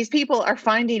 So these people are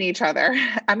finding each other.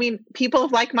 People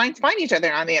of like minds find each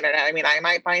other on the internet. I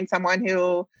might find someone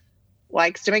who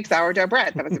likes to make sourdough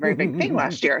bread. That was a very big thing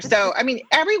last year. So,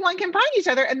 everyone can find each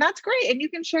other, and that's great. And you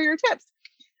can share your tips.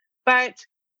 But,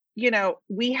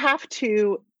 we have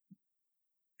to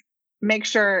make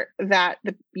sure that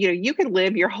you can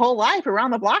live your whole life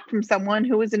around the block from someone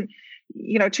who is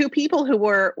two people who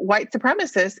were white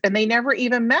supremacists, and they never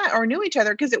even met or knew each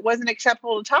other because it wasn't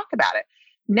acceptable to talk about it.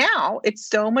 Now it's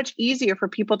so much easier for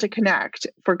people to connect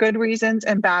for good reasons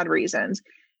and bad reasons.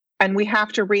 And we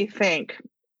have to rethink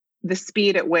the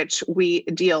speed at which we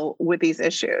deal with these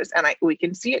issues. And we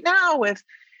can see it now with,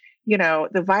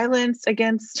 the violence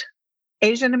against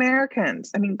Asian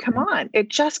Americans. Come on, it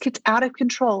just gets out of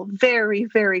control very,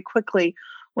 very quickly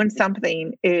when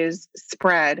something is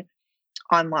spread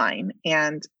online.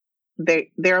 And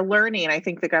they're learning. I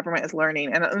think the government is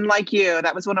learning. And like you,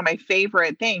 that was one of my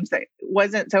favorite things that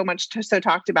wasn't so much so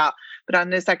talked about, but on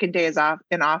the second day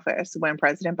in office, when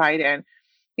President Biden,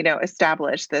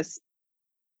 established this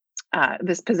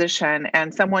position,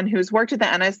 and someone who's worked at the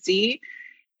NSC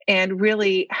and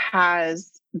really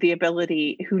has the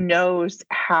ability, who knows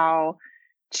how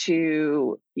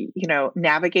to,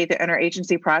 navigate the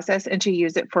interagency process and to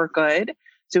use it for good.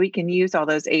 So we can use all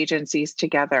those agencies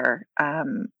together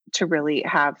to really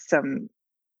have some,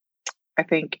 I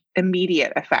think,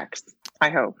 immediate effects, I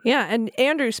hope. Yeah. And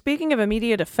Andrew, speaking of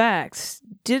immediate effects,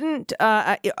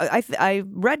 I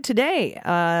read today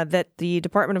that the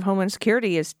Department of Homeland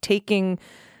Security is taking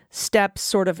steps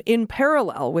sort of in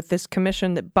parallel with this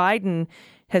commission that Biden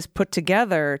has put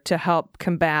together to help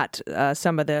combat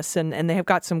some of this. And they have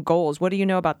got some goals. What do you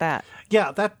know about that?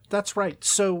 Yeah, that's right.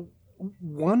 So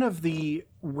one of the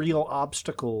real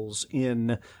obstacles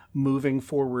in moving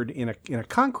forward in a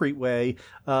concrete way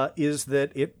is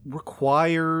that it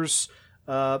requires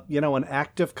an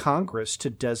act of Congress to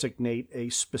designate a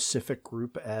specific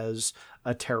group as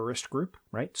a terrorist group,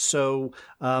 right? So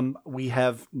we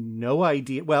have no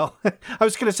idea. Well, I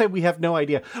was going to say we have no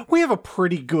idea. We have a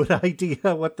pretty good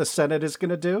idea what the Senate is going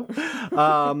to do.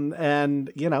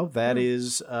 And, that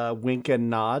is wink and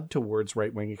nod towards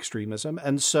right-wing extremism.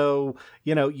 And so,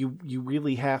 you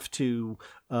really have to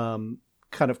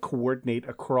kind of coordinate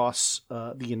across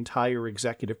the entire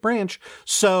executive branch.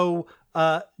 So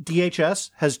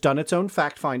DHS has done its own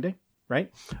fact-finding,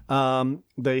 right?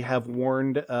 They have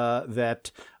warned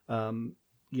that,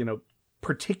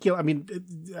 particular.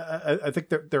 I think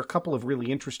there are a couple of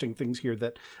really interesting things here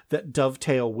that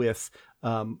dovetail with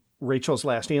Rachel's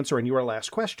last answer and your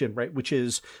last question, right? Which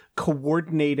is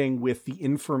coordinating with the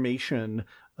information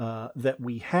that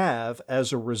we have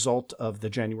as a result of the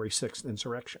January 6th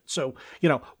insurrection. So,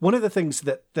 one of the things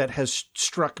that has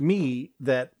struck me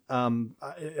that I'm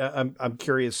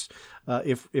curious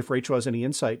if Rachel has any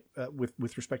insight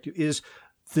with respect to is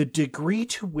the degree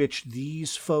to which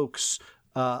these folks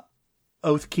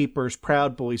Oath Keepers,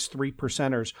 Proud Boys,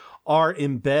 3%ers are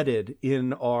embedded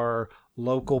in our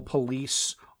local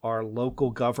police, our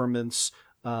local governments,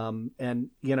 and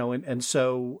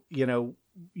so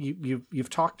you've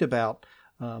talked about.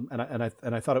 And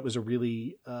I thought it was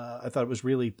really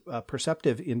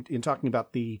perceptive in talking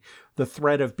about the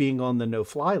threat of being on the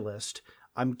no-fly list.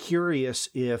 I'm curious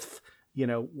if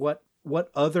what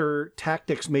other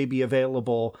tactics may be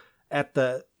available at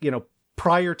the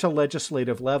prior to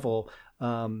legislative level,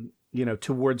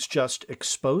 towards just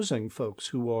exposing folks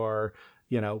who are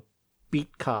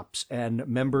beat cops and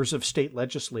members of state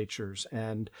legislatures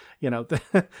and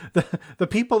the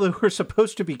people who are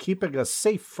supposed to be keeping us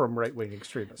safe from right-wing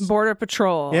extremists. Border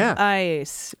Patrol, yeah.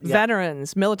 ICE,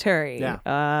 veterans, military. Yeah,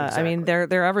 exactly. I mean,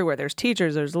 they're everywhere. There's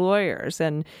teachers, there's lawyers,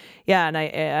 and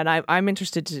I'm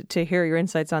interested to hear your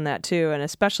insights on that too, and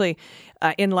especially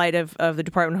in light of the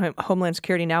Department of Homeland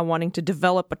Security now wanting to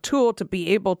develop a tool to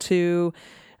be able to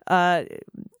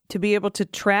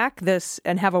track this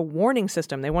and have a warning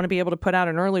system. They want to be able to put out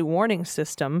an early warning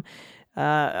system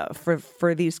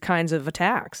for these kinds of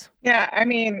attacks. Yeah, I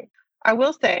mean, I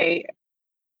will say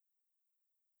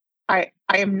I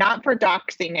am not for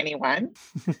doxing anyone.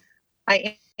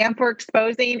 I am for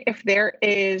exposing if there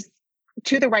is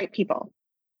to the right people.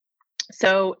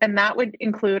 So, and that would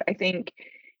include, I think,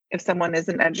 if someone is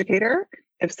an educator,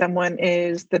 if someone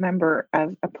is the member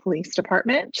of a police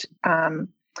department,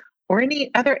 or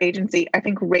any other agency, I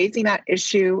think raising that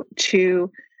issue to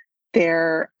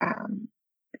their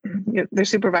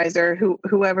supervisor,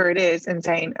 whoever it is, and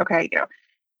saying, okay,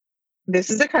 this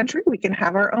is a country, we can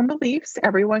have our own beliefs.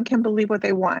 Everyone can believe what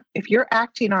they want. If you're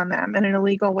acting on them in an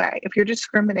illegal way, if you're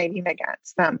discriminating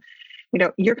against them,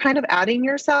 you're kind of outing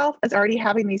yourself as already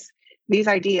having these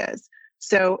ideas.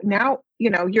 So now,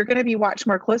 you're going to be watched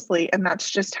more closely, and that's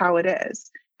just how it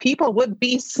is. People would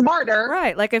be smarter.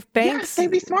 Right. Like if banks... Yes,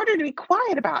 they'd be smarter to be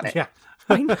quiet about it. Yeah.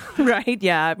 Right.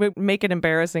 Yeah. Make it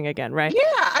embarrassing again. Right.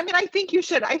 Yeah. I mean, I think you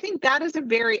should. I think that is a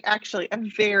very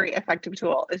effective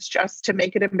tool. It's just to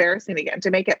make it embarrassing again, to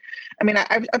make it, I mean,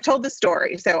 I've told this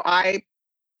story. So I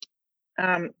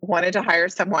wanted to hire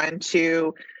someone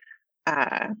to,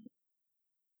 a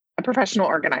professional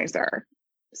organizer.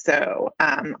 So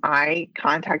I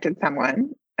contacted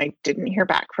someone. I didn't hear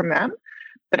back from them,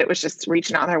 but it was just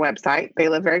reaching out on their website. They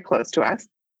live very close to us.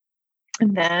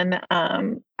 And then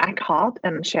I called,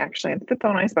 and she actually answered the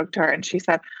phone. I spoke to her, and she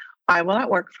said, I will not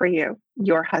work for you.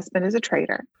 Your husband is a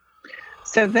traitor.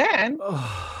 So then,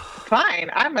 fine,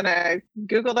 I'm going to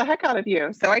Google the heck out of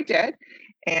you. So I did.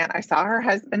 And I saw her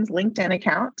husband's LinkedIn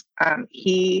account.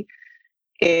 He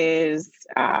is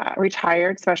a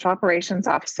retired special operations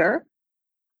officer.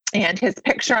 And his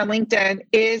picture on LinkedIn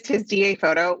is his DA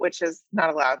photo, which is not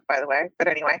allowed, by the way. But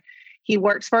anyway, he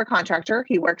works for a contractor.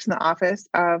 He works in the office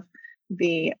of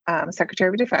the Secretary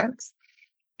of Defense.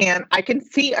 And I can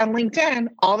see on LinkedIn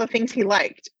all the things he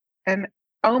liked. And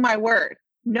oh my word,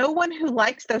 no one who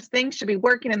likes those things should be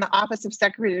working in the office of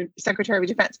Secretary of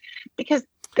Defense, because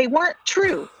they weren't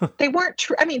true. They weren't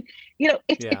true. I mean,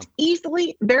 it's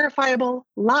easily verifiable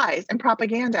lies and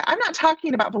propaganda. I'm not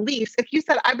talking about beliefs. If you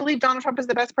said, I believe Donald Trump is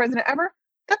the best president ever,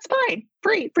 that's fine.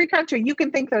 Free country. You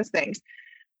can think those things.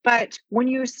 But when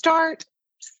you start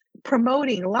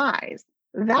promoting lies,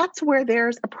 that's where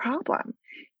there's a problem.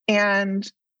 And,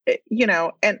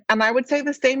 and I would say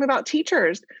the same about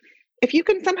teachers. If you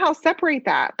can somehow separate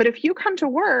that, but if you come to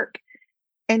work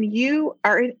and you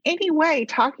are in any way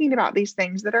talking about these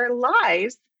things that are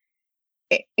lies,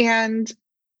 and,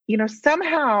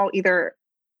 somehow either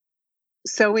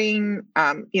sowing,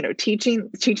 teaching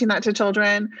that to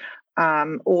children,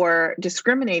 or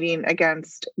discriminating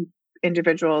against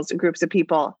individuals, groups of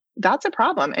people, that's a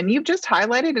problem. And you've just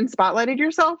highlighted and spotlighted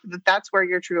yourself that that's where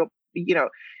your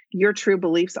true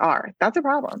beliefs are. That's a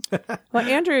problem. Well,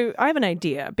 Andrew, I have an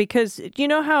idea, because you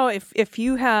know how if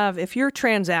your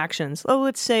transactions,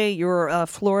 let's say your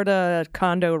Florida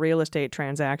condo real estate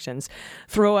transactions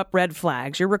throw up red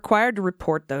flags, you're required to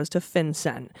report those to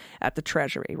FinCEN at the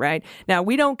Treasury, right? Now,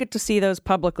 we don't get to see those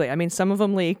publicly. I mean, some of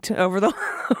them leaked over the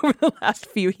last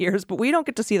few years, but we don't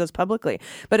get to see those publicly.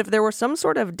 But if there were some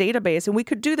sort of database, and we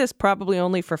could do this probably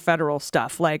only for federal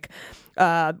stuff, like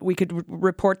we could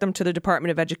report them to the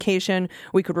Department of Education.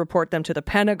 We could report them to the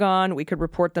Pentagon. We could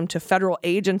report them to federal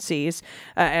agencies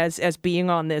as being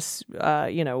on this,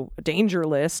 danger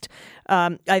list.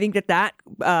 I think that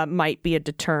might be a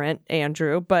deterrent,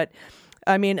 Andrew. But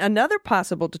I mean, another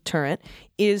possible deterrent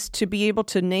is to be able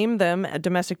to name them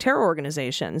domestic terror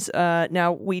organizations.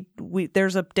 Now, we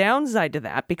there's a downside to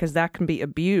that because that can be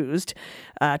abused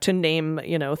to name,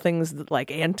 things like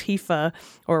Antifa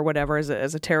or whatever as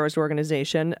a terrorist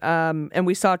organization. And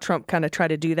we saw Trump kind of try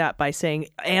to do that by saying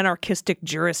anarchistic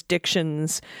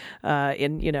jurisdictions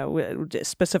in,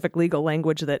 specific legal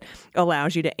language that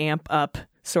allows you to amp up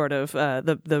sort of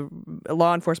the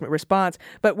law enforcement response.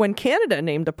 But when Canada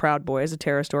named the Proud Boys a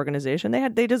terrorist organization,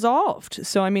 they dissolved.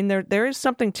 So I mean, there is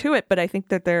something to it, but I think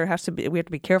that we have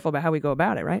to be careful about how we go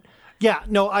about it, right? Yeah,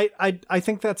 no, I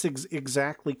think that's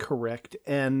exactly correct.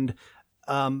 And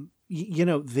there's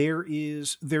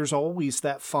always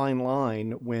that fine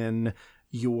line when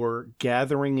you're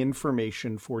gathering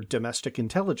information for domestic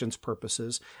intelligence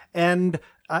purposes, and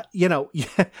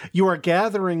you are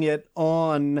gathering it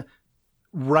on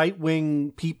right-wing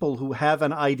people who have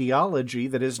an ideology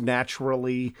that is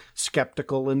naturally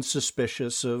skeptical and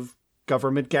suspicious of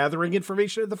government gathering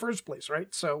information in the first place,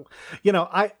 right? So,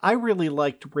 I really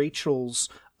liked Rachel's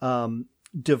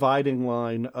dividing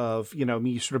line of,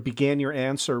 you sort of began your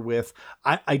answer with,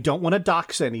 I don't want to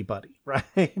dox anybody,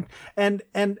 right? And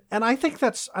I think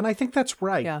that's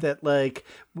right. Yeah. That like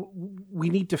we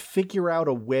need to figure out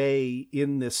a way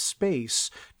in this space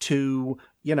to,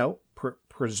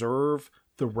 preserve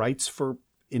the rights for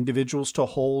individuals to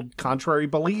hold contrary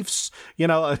beliefs,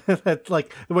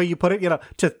 like the way you put it,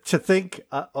 to think,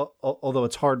 although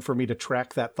it's hard for me to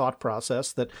track that thought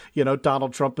process that,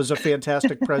 Donald Trump is a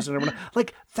fantastic president.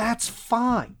 Like, that's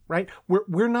fine, right?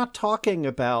 We're not talking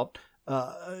about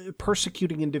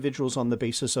persecuting individuals on the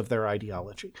basis of their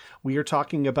ideology. We are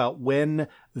talking about when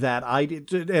that idea,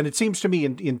 and it seems to me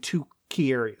in two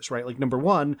key areas, right? Like, number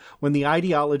one, when the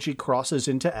ideology crosses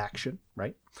into action,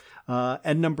 right?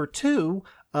 And number two,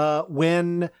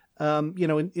 when,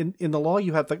 in the law,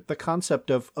 you have the concept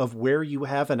of where you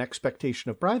have an expectation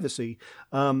of privacy.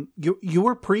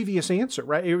 Your previous answer,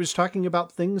 right? It was talking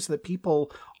about things that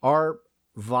people are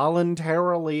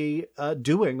voluntarily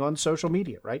doing on social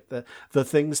media, right? The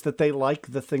things that they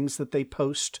like, the things that they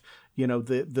post,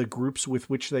 the groups with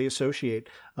which they associate.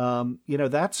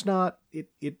 That's not it.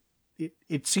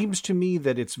 It seems to me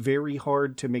that it's very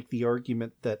hard to make the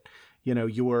argument that,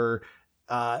 you're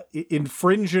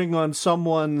infringing on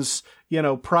someone's,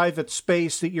 private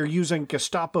space, that you're using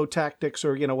Gestapo tactics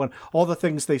or, when all the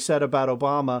things they said about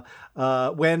Obama,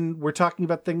 when we're talking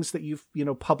about things that you've,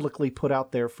 publicly put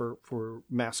out there for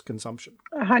mass consumption.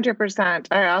 100%.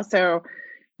 I also,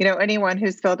 anyone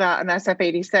who's filled out an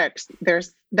SF-86,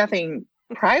 there's nothing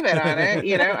private on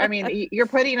it. I mean, you're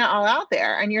putting it all out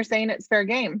there and you're saying it's fair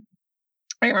game.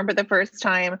 I remember the first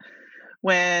time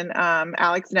when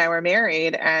Alex and I were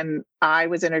married and I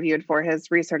was interviewed for his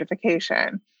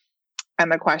recertification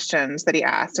and the questions that he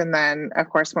asked. And then, of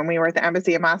course, when we were at the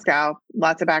embassy in Moscow,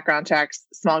 lots of background checks,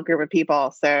 small group of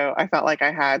people. So I felt like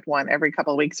I had one every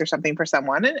couple of weeks or something for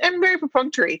someone, and very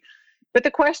perfunctory. But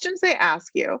the questions they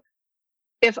ask you,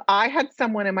 if I had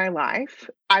someone in my life,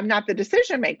 I'm not the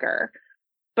decision maker,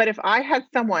 but if I had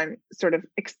someone sort of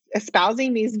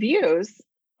espousing these views,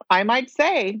 I might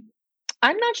say,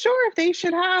 I'm not sure if they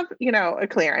should have, a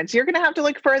clearance. You're going to have to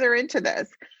look further into this.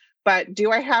 But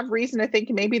do I have reason to think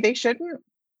maybe they shouldn't?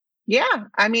 Yeah.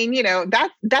 I mean,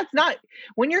 that's not,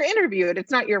 when you're interviewed,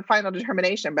 it's not your final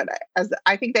determination. But as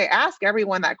I think they ask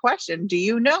everyone that question, do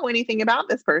you know anything about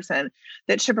this person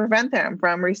that should prevent them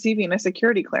from receiving a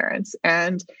security clearance?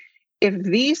 And if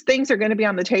these things are going to be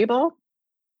on the table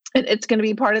and it's going to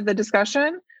be part of the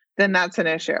discussion, then that's an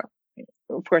issue.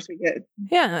 Of course we did.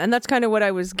 Yeah, and that's kind of what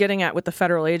I was getting at with the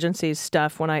federal agencies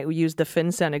stuff when I used the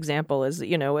FinCEN example is,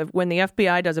 when the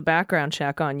FBI does a background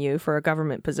check on you for a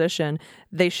government position,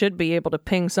 they should be able to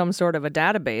ping some sort of a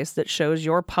database that shows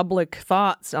your public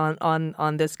thoughts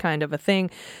on this kind of a thing,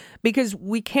 because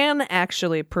we can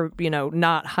actually,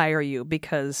 not hire you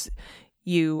because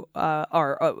you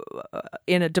are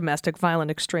in a domestic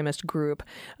violent extremist group.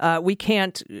 We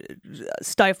can't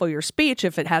stifle your speech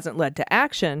if it hasn't led to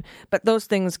action, but those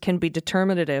things can be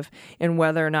determinative in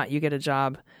whether or not you get a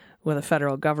job with a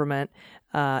federal government,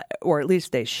 or at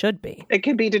least they should be. It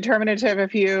can be determinative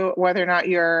whether or not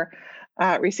you're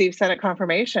receive Senate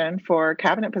confirmation for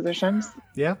cabinet positions.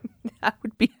 Yeah. That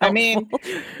would be helpful. I mean,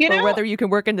 or whether you can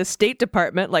work in the State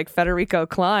Department like Federico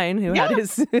Klein, who had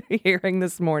his hearing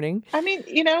this morning. I mean,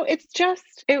 it's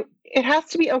just, it has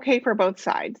to be okay for both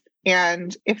sides.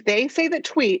 And if they say that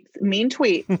mean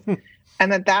tweets,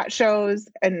 and that shows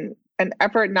an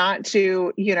effort not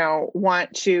to,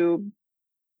 want to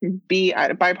be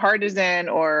bipartisan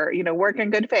or, work in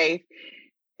good faith,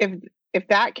 if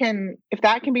that can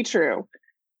be true,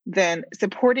 then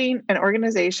supporting an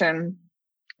organization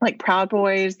like Proud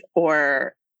Boys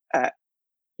or,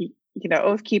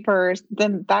 Oath Keepers,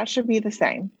 then that should be the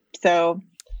same. So,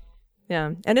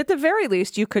 yeah, and at the very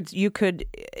least, you could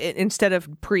instead of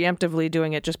preemptively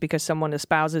doing it just because someone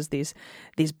espouses these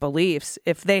beliefs,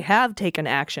 if they have taken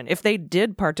action, if they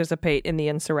did participate in the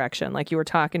insurrection, like you were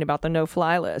talking about the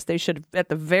no-fly list, they should at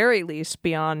the very least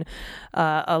be on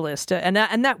a list, and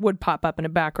that would pop up in a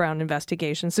background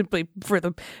investigation simply for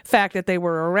the fact that they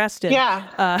were arrested.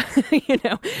 Yeah.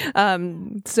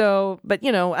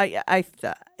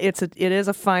 It is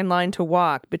a fine line to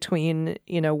walk between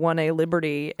 1A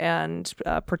liberty and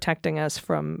protecting us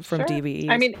from Sure. DVEs.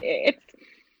 I mean, it's,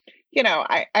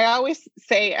 I always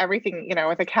say everything,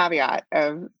 with a caveat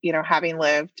of, having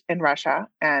lived in Russia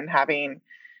and having,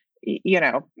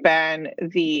 been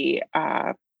the,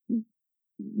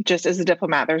 just as a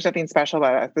diplomat, there's nothing special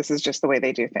about us. This is just the way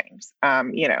they do things.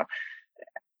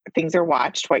 Things are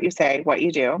watched, what you say, what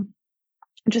you do,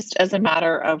 just as a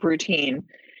matter of routine.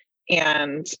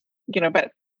 And,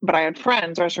 but I had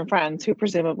friends, Russian friends, who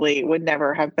presumably would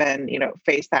never have been,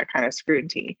 faced that kind of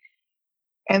scrutiny.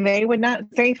 And they would not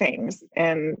say things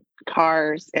in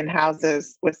cars, in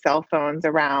houses, with cell phones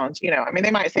around,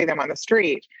 they might say them on the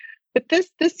street, but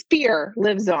this fear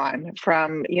lives on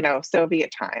from,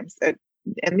 Soviet times.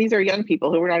 And these are young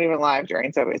people who were not even alive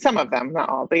during Soviet, some of them, not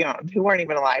all, but who weren't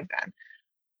even alive then.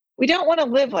 We don't want to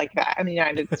live like that in the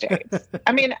United States.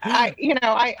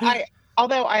 I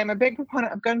although I am a big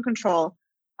proponent of gun control,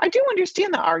 I do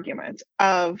understand the argument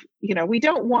of, we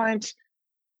don't want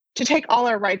to take all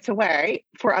our rights away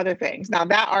for other things. Now,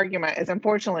 that argument is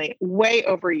unfortunately way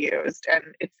overused, and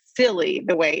it's silly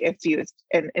the way it's used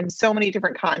in so many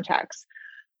different contexts.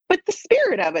 But the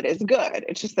spirit of it is good.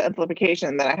 It's just the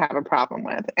implication that I have a problem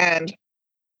with. And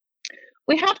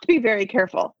we have to be very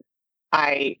careful.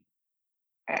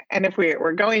 And if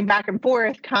we're going back and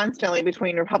forth constantly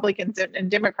between Republicans and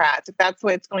Democrats, if that's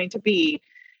what it's going to be,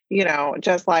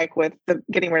 just like with the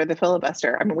getting rid of the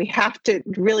filibuster, we have to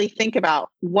really think about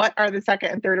what are the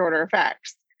second and third order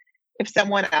effects if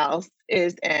someone else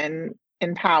is in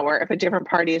power, if a different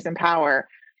party is in power,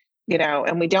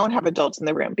 and we don't have adults in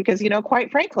the room. Because,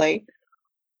 quite frankly,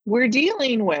 we're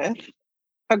dealing with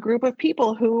a group of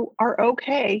people who are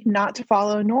okay not to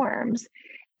follow norms.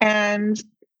 And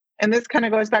this kind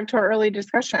of goes back to our early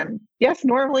discussion. Yes,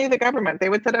 normally the government, they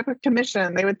would set up a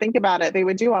commission, they would think about it, they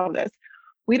would do all of this.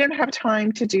 We don't have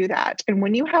time to do that. And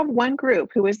when you have one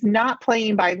group who is not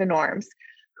playing by the norms,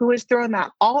 who has thrown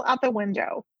that all out the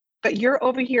window, but you're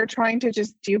over here trying to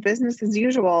just do business as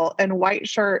usual in white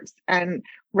shirts and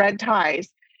red ties,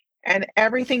 and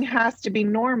everything has to be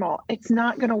normal, it's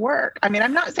not going to work. I'm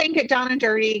not saying get down and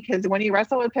dirty, because when you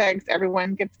wrestle with pigs,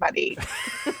 everyone gets muddy.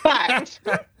 But,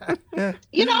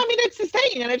 it's the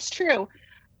saying, and it's true.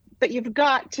 But you've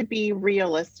got to be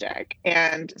realistic.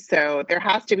 And so there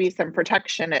has to be some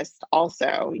protectionist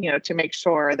also, to make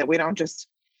sure that we don't just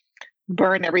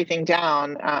burn everything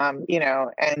down,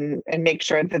 and make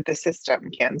sure that the system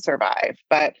can survive.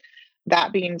 But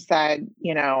that being said,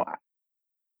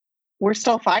 we're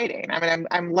still fighting.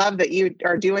 I'm love that you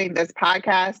are doing this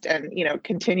podcast and,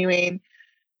 continuing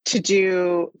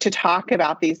to talk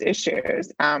about these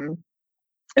issues.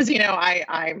 As you know,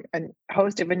 I'm a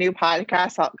host of a new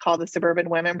podcast called The Suburban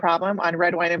Women Problem on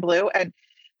Red, White, and Blue. And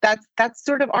that's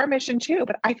sort of our mission too.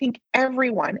 But I think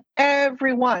everyone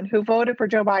who voted for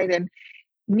Joe Biden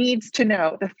needs to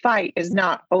know the fight is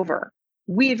not over.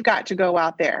 We've got to go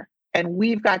out there and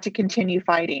we've got to continue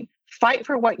fighting. Fight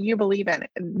for what you believe in.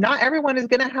 Not everyone is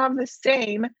going to have the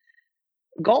same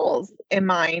goals in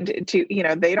mind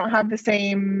they don't have the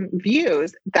same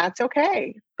views. That's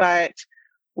okay. But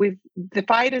the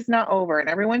fight is not over, and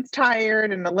everyone's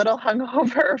tired and a little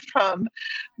hungover from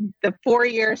the 4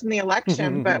 years in the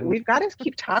election, but we've got to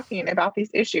keep talking about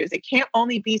these issues. It can't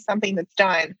only be something that's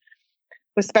done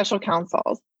with special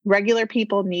counsels. Regular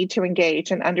people need to engage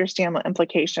and understand the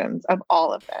implications of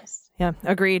all of this. Yeah,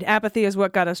 agreed. Apathy is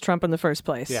what got us Trump in the first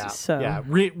place. Yeah,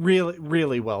 really,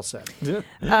 really well said.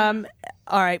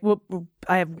 All right. Well,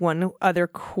 I have one other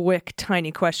quick,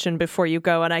 tiny question before you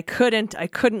go, and I couldn't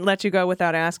let you go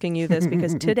without asking you this,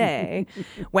 because today,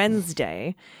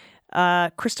 Wednesday,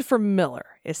 Christopher Miller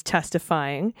is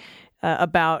testifying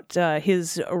about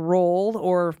his role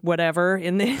or whatever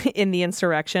in the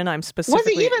insurrection. I'm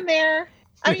specifically. Was he even there?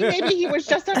 Maybe he was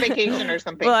just on vacation or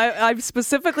something. Well, I'm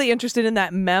specifically interested in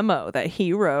that memo that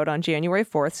he wrote on January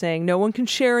 4th saying no one can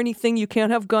share anything, you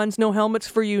can't have guns, no helmets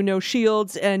for you, no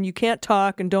shields, and you can't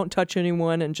talk and don't touch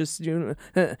anyone, and just,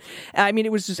 it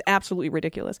was just absolutely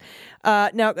ridiculous.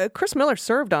 Now, Chris Miller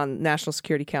served on National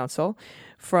Security Council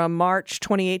from March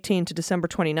 2018 to December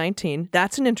 2019.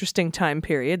 That's an interesting time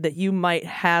period that you might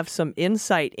have some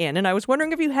insight in. And I was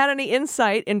wondering if you had any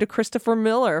insight into Christopher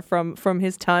Miller from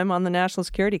his time on the National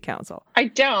Security Council. I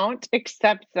don't,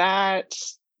 except that,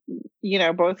 you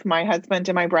know, both my husband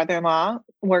and my brother-in-law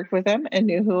worked with him and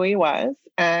knew who he was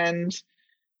and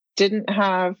didn't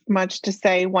have much to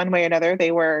say one way or another.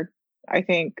 They were, I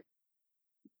think,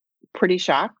 pretty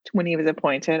shocked when he was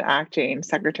appointed acting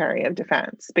Secretary of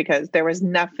Defense, because there was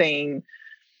nothing,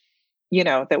 you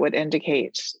know, that would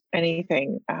indicate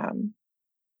anything,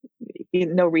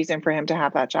 no reason for him to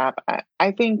have that job.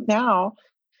 I think now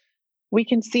we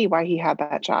can see why he had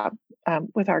that job,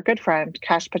 with our good friend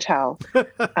Kash Patel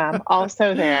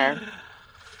also there.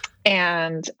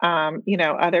 And, you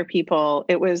know, other people.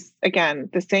 It was, again,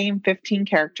 the same 15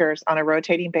 characters on a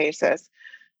rotating basis.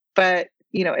 But,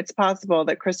 you know, it's possible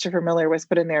that Christopher Miller was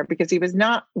put in there because he was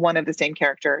not one of the same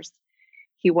characters.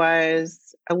 He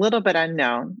was a little bit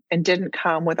unknown and didn't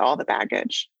come with all the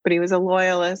baggage, but he was a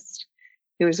loyalist.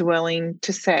 He was willing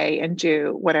to say and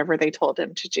do whatever they told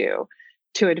him to do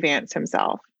to advance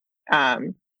himself.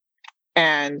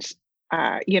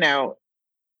 You know,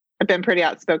 I've been pretty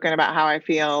outspoken about how I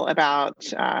feel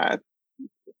about,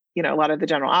 you know, a lot of the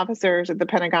general officers at the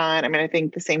Pentagon. I mean, I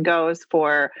think the same goes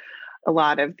for a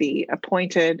lot of the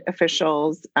appointed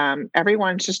officials.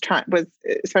 Everyone's just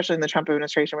especially in the Trump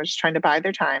administration, was just trying to bide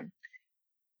their time,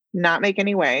 not make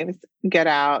any waves, get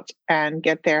out and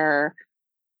get their,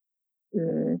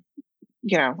 you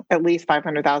know, at least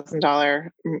 $500,000,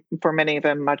 for many of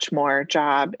them much more,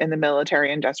 job in the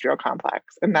military industrial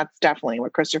complex. And that's definitely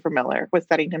what Christopher Miller was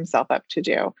setting himself up to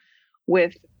do,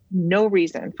 with no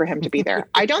reason for him to be there.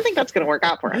 I don't think that's going to work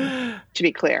out for him, to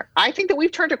be clear. I think that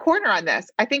we've turned a corner on this.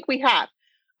 I think we have.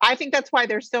 I think that's why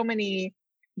there's so many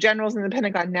generals in the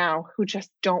Pentagon now who just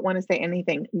don't want to say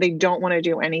anything. They don't want to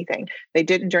do anything. They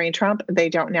didn't during Trump. They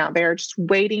don't now. They're just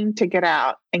waiting to get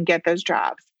out and get those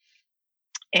jobs.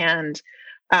 And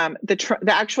the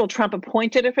actual Trump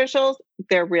appointed officials,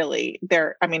 I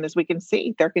mean, as we can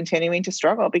see, they're continuing to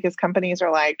struggle because companies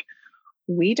are like,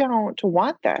 we don't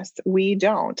want this. We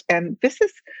don't. And this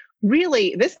is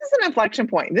an inflection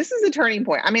point. This is a turning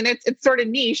point. I mean, it's sort of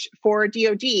niche for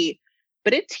DOD,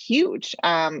 but it's huge.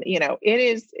 You know,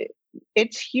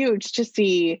 it's huge to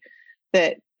see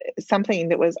that something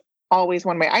that was always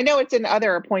one way. I know it's in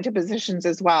other appointed positions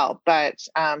as well, but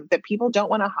that people don't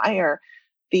want to hire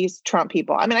these Trump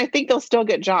people. I mean, I think they'll still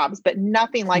get jobs, but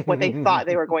nothing like what they thought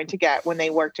they were going to get when they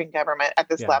worked in government at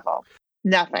this level.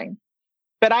 Nothing.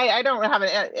 But I don't have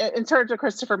in terms of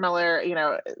Christopher Miller, you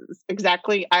know,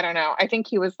 exactly. I don't know. I think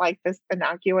he was like this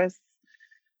innocuous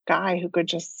guy who could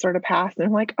just sort of pass. And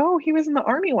I'm like, oh, he was in the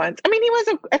Army once. I mean, he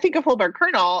was, I think, a full bird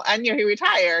colonel, and, you know, he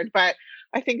retired. But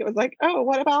I think it was like, oh,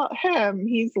 what about him?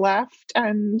 He's left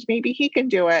and maybe he can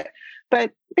do it.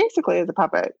 But basically as a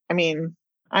puppet, I mean,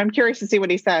 I'm curious to see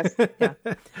what he says. Yeah,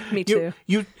 me too.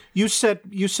 You said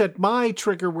my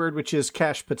trigger word, which is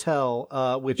Kash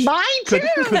Patel, which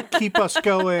could keep us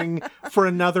going for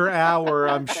another hour,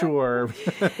 I'm sure.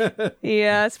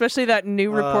 Yeah, especially that new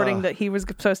reporting that he was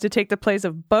supposed to take the place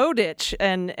of Bowditch,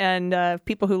 and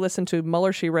people who listened to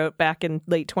Mueller, She Wrote back in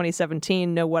late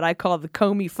 2017 know what I call the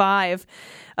Comey 5,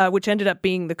 which ended up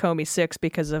being the Comey 6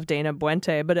 because of Dana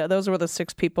Buente. But those were the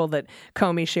 6 people that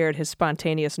Comey shared his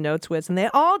spontaneous notes with, and they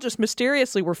all just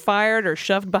mysteriously were fired or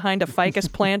shoved behind a ficus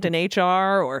plant in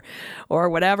HR or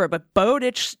whatever. But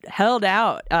Bowditch held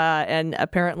out, and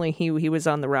apparently he was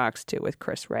on the rocks too with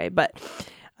Chris Wray. But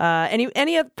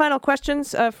any final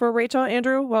questions for Rachel,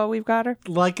 Andrew, while we've got her?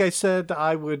 Like I said,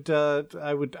 I would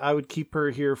keep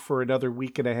her here for another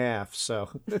week and a half.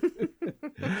 So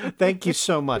thank you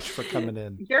so much for coming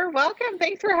in. You're welcome.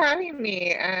 Thanks for having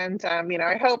me. And you know,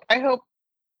 I hope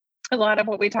a lot of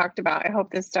what we talked about, I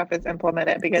hope this stuff is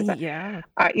implemented because,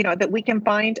 you know, that we can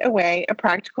find a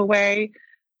practical way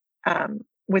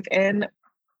within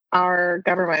our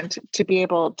government to be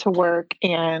able to work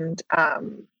and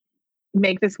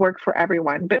make this work for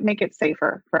everyone, but make it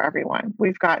safer for everyone.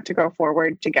 We've got to go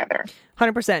forward together.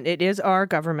 100%. It is our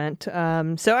government.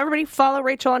 So everybody follow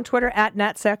Rachel on Twitter at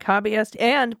NatSecHobbyist,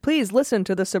 and please listen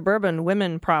to the Suburban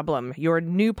Women Problem, your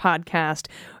new podcast.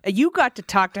 You got to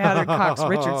talk to Heather Cox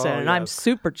Richardson, and I'm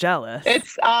super jealous.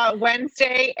 It's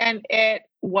Wednesday, and it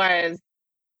was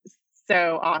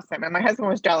so awesome. And my husband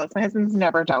was jealous. My husband's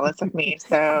never jealous of me,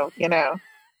 so, you know.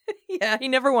 Yeah, he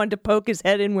never wanted to poke his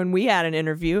head in when we had an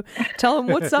interview. Tell him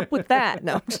what's up with that.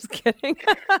 No, I'm just kidding.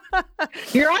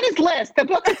 You're on his list. The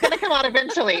book is going to come out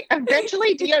eventually.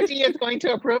 Eventually, DOD is going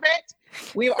to approve it.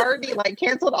 We've already like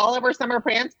canceled all of our summer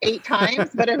plans 8 times,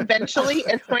 but eventually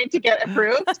it's going to get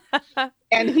approved.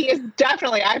 And he is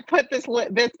definitely, I put this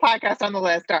podcast on the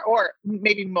list, or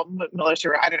maybe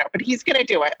Militia, I don't know, but he's going to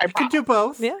do it. I can do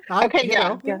both. Yeah. Okay.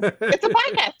 Yeah. It's a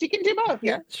podcast. You can do both.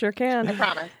 Yeah. Sure can. I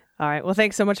promise. All right. Well,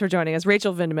 thanks so much for joining us.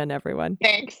 Rachel Vindman, everyone.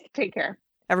 Thanks. Take care.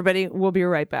 Everybody, we'll be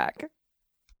right back.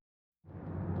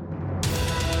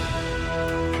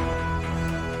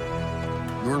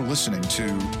 You're listening to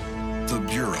The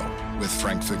Bureau with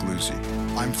Frank Figliuzzi.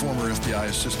 I'm former FBI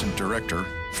Assistant Director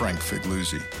Frank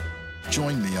Figliuzzi.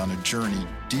 Join me on a journey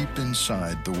deep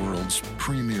inside the world's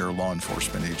premier law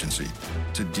enforcement agency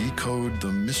to decode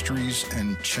the mysteries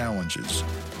and challenges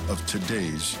of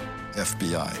today's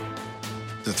FBI.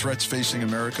 The threats facing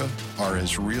America are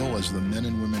as real as the men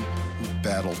and women who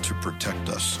battle to protect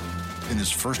us. In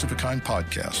this first-of-a-kind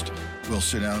podcast, we'll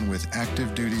sit down with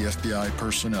active duty FBI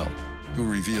personnel who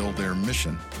reveal their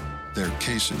mission, their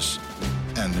cases,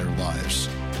 and their lives.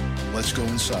 Let's go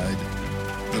inside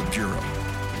The Bureau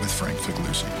with Frank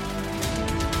Figliuzzi.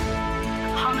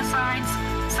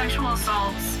 Homicides, sexual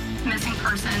assaults, missing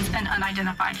persons, and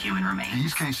unidentified human remains.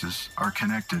 These cases are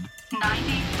connected.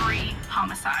 93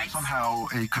 homicides. Somehow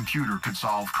a computer could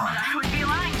solve crime. I would be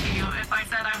lying to you if I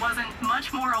said I wasn't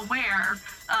much more aware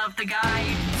of the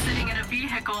guy sitting in a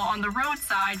vehicle on the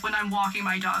roadside when I'm walking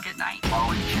my dog at night.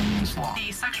 Following King's Law.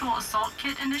 The Sexual Assault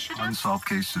Kit Initiative. Unsolved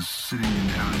cases sitting in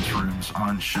evidence rooms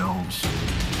on shelves.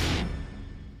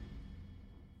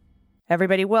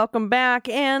 Everybody, welcome back.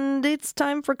 And it's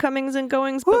time for comings and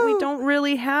goings, but we don't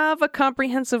really have a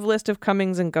comprehensive list of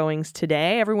comings and goings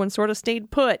today. Everyone sort of stayed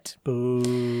put.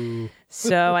 Boo.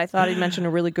 So I thought I'd mention a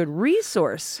really good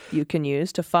resource you can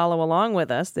use to follow along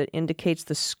with us that indicates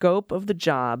the scope of the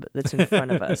job that's in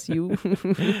front of us.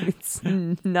 It's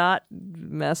not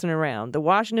messing around. The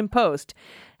Washington Post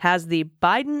has the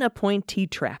Biden appointee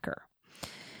tracker.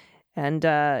 And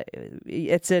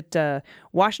it's at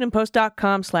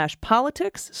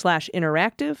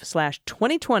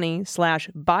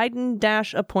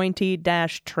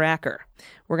WashingtonPost.com/politics/interactive/2020/Biden-appointee-tracker.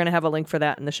 We're going to have a link for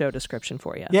that in the show description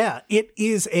for you. Yeah, it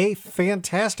is a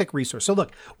fantastic resource. So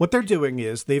look, what they're doing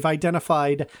is they've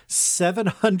identified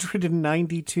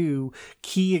 792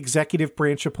 key executive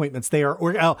branch appointments. They are,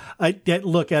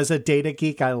 look, as a data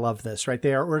geek, I love this, right?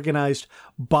 They are organized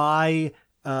by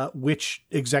which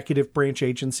executive branch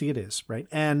agency it is, right?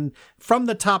 And from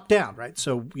the top down, right?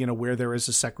 So, where there is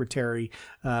a secretary,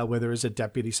 where there is a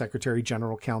deputy secretary,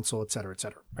 general counsel, et cetera,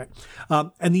 right?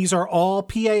 And these are all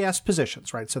PAS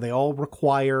positions, right? So they all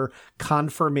require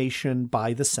confirmation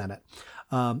by the Senate.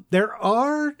 There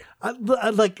are, I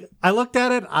looked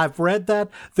at it, I've read that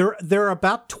there are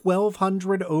about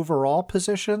 1,200 overall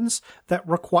positions that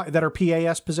are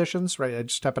PAS positions, right? I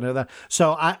just happen to know that.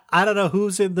 So I don't know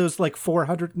who's in those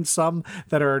 400 and some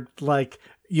that are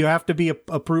you have to be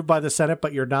approved by the Senate,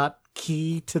 but you're not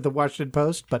key to the Washington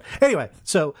Post. But anyway,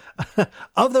 so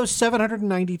of those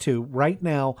 792 right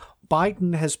now,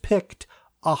 Biden has picked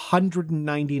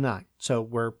 199. So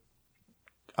we're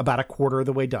about a quarter of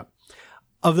the way done.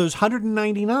 Of those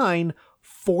 199,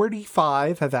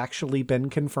 45 have actually been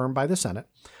confirmed by the Senate,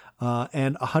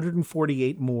 and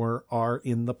 148 more are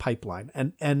in the pipeline.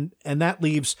 And that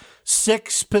leaves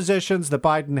 6 positions that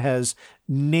Biden has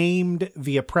named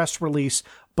via press release,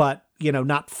 but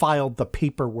not filed the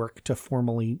paperwork to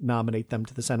formally nominate them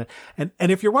to the Senate. And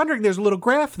if you're wondering, there's a little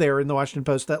graph there in the Washington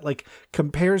Post that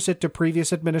compares it to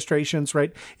previous administrations,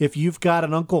 right? If you've got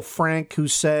an Uncle Frank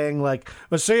who's saying well,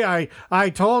 see, I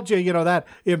told you, that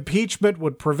impeachment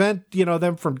would prevent,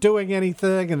 them from doing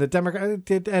anything, and the Democrat,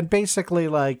 and basically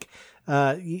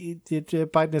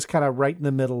Biden is kind of right in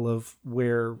the middle of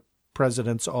where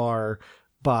presidents are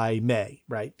by May,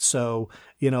 right? So,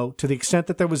 to the extent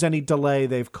that there was any delay,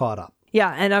 they've caught up.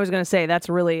 Yeah, and I was going to say that's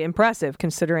really impressive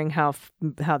considering how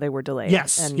they were delayed.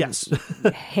 Yes.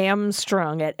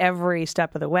 Hamstrung at every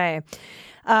step of the way.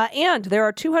 And there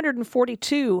are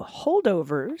 242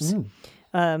 holdovers.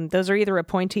 Those are either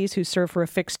appointees who serve for a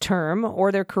fixed term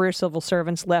or they're career civil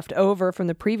servants left over from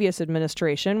the previous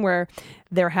administration where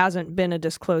there hasn't been a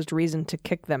disclosed reason to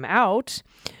kick them out.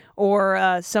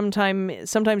 Or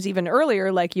sometimes even earlier,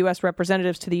 like U.S.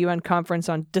 representatives to the UN Conference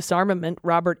on Disarmament,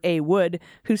 Robert A. Wood,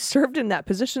 who served in that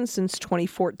position since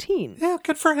 2014. Yeah,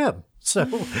 good for him.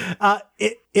 So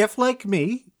if, like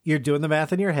me, you're doing the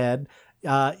math in your head,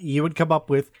 you would come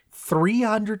up with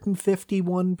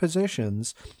 351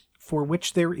 positions for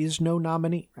which there is no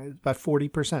nominee, right? About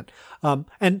 40%.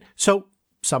 And so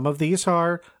some of these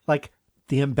are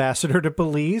the ambassador to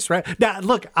police, right? Now,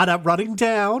 look, I'm running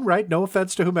down, right? No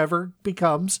offense to whomever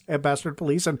becomes ambassador to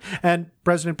police. And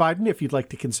President Biden, if you'd like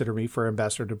to consider me for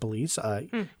ambassador to police,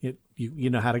 you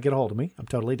know how to get a hold of me. I'm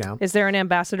totally down. Is there an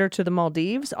ambassador to the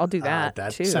Maldives? I'll do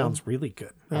that too. Sounds really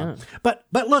good. Yeah. But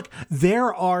look,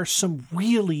 there are some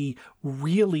really,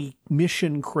 really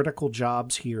mission critical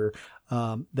jobs here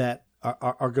that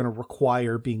are going to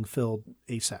require being filled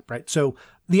ASAP, right? So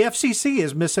the FCC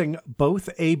is missing both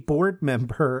a board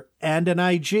member and an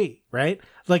IG, right?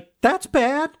 Like, that's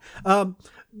bad. The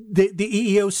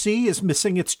EEOC is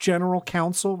missing its general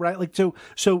counsel, right? Like,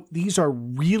 so these are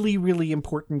really, really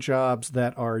important jobs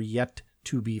that are yet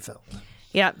to be filled.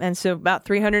 Yeah, and so about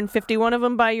 351 of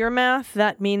them by your math.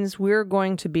 That means we're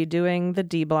going to be doing the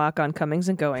D block on comings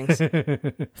and goings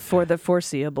for the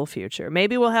foreseeable future.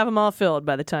 Maybe we'll have them all filled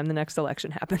by the time the next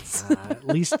election happens.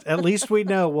 At least we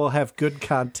know we'll have good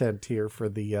content here for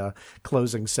the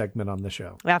closing segment on the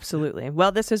show. Absolutely.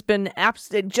 Well, this has been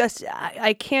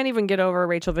I can't even get over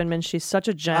Rachel Vindman. She's such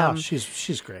a gem. Oh,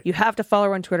 she's great. You have to follow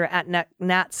her on Twitter at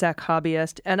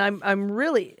NatSecHobbyist, and I'm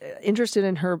really interested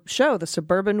in her show, The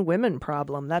Suburban Women Problem.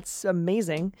 That's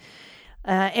amazing.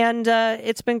 And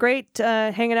it's been great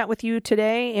hanging out with you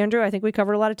today, Andrew. I think we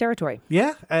covered a lot of territory.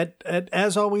 Yeah,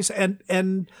 as always.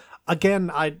 And again,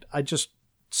 I just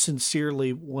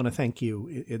sincerely want to thank you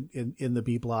in the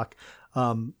B block.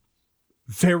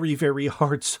 Very, very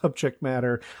hard subject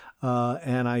matter.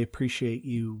 And I appreciate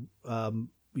you,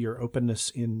 your openness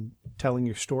in telling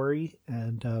your story.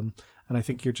 And I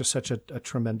think you're just such a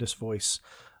tremendous voice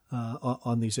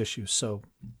on these issues. So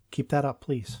keep that up,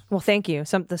 please. Well, thank you.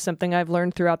 Something I've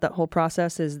learned throughout that whole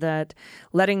process is that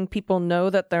letting people know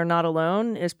that they're not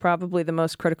alone is probably the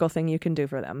most critical thing you can do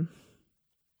for them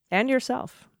and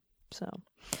yourself. So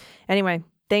anyway,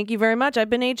 thank you very much. I've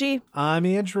been AG. I'm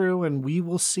Andrew, and we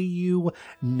will see you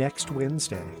next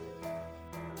Wednesday.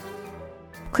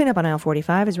 Cleanup on Aisle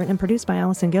 45 is written and produced by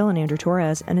Allison Gill and Andrew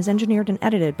Torres and is engineered and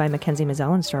edited by Mackenzie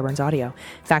Mazzell and Starburns Audio.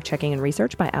 Fact-checking and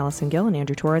research by Allison Gill and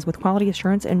Andrew Torres with quality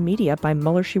assurance and media by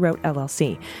Muller, She Wrote,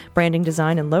 LLC. Branding,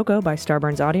 design, and logo by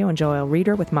Starburns Audio and Joel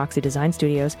Reeder with Moxie Design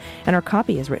Studios. And our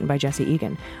copy is written by Jesse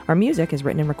Egan. Our music is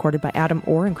written and recorded by Adam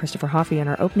Orr and Christopher Hoffey, and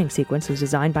our opening sequence was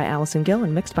designed by Allison Gill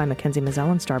and mixed by Mackenzie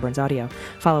Mazzell and Starburns Audio.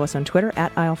 Follow us on Twitter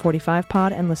at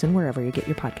Aisle45Pod and listen wherever you get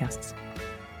your podcasts.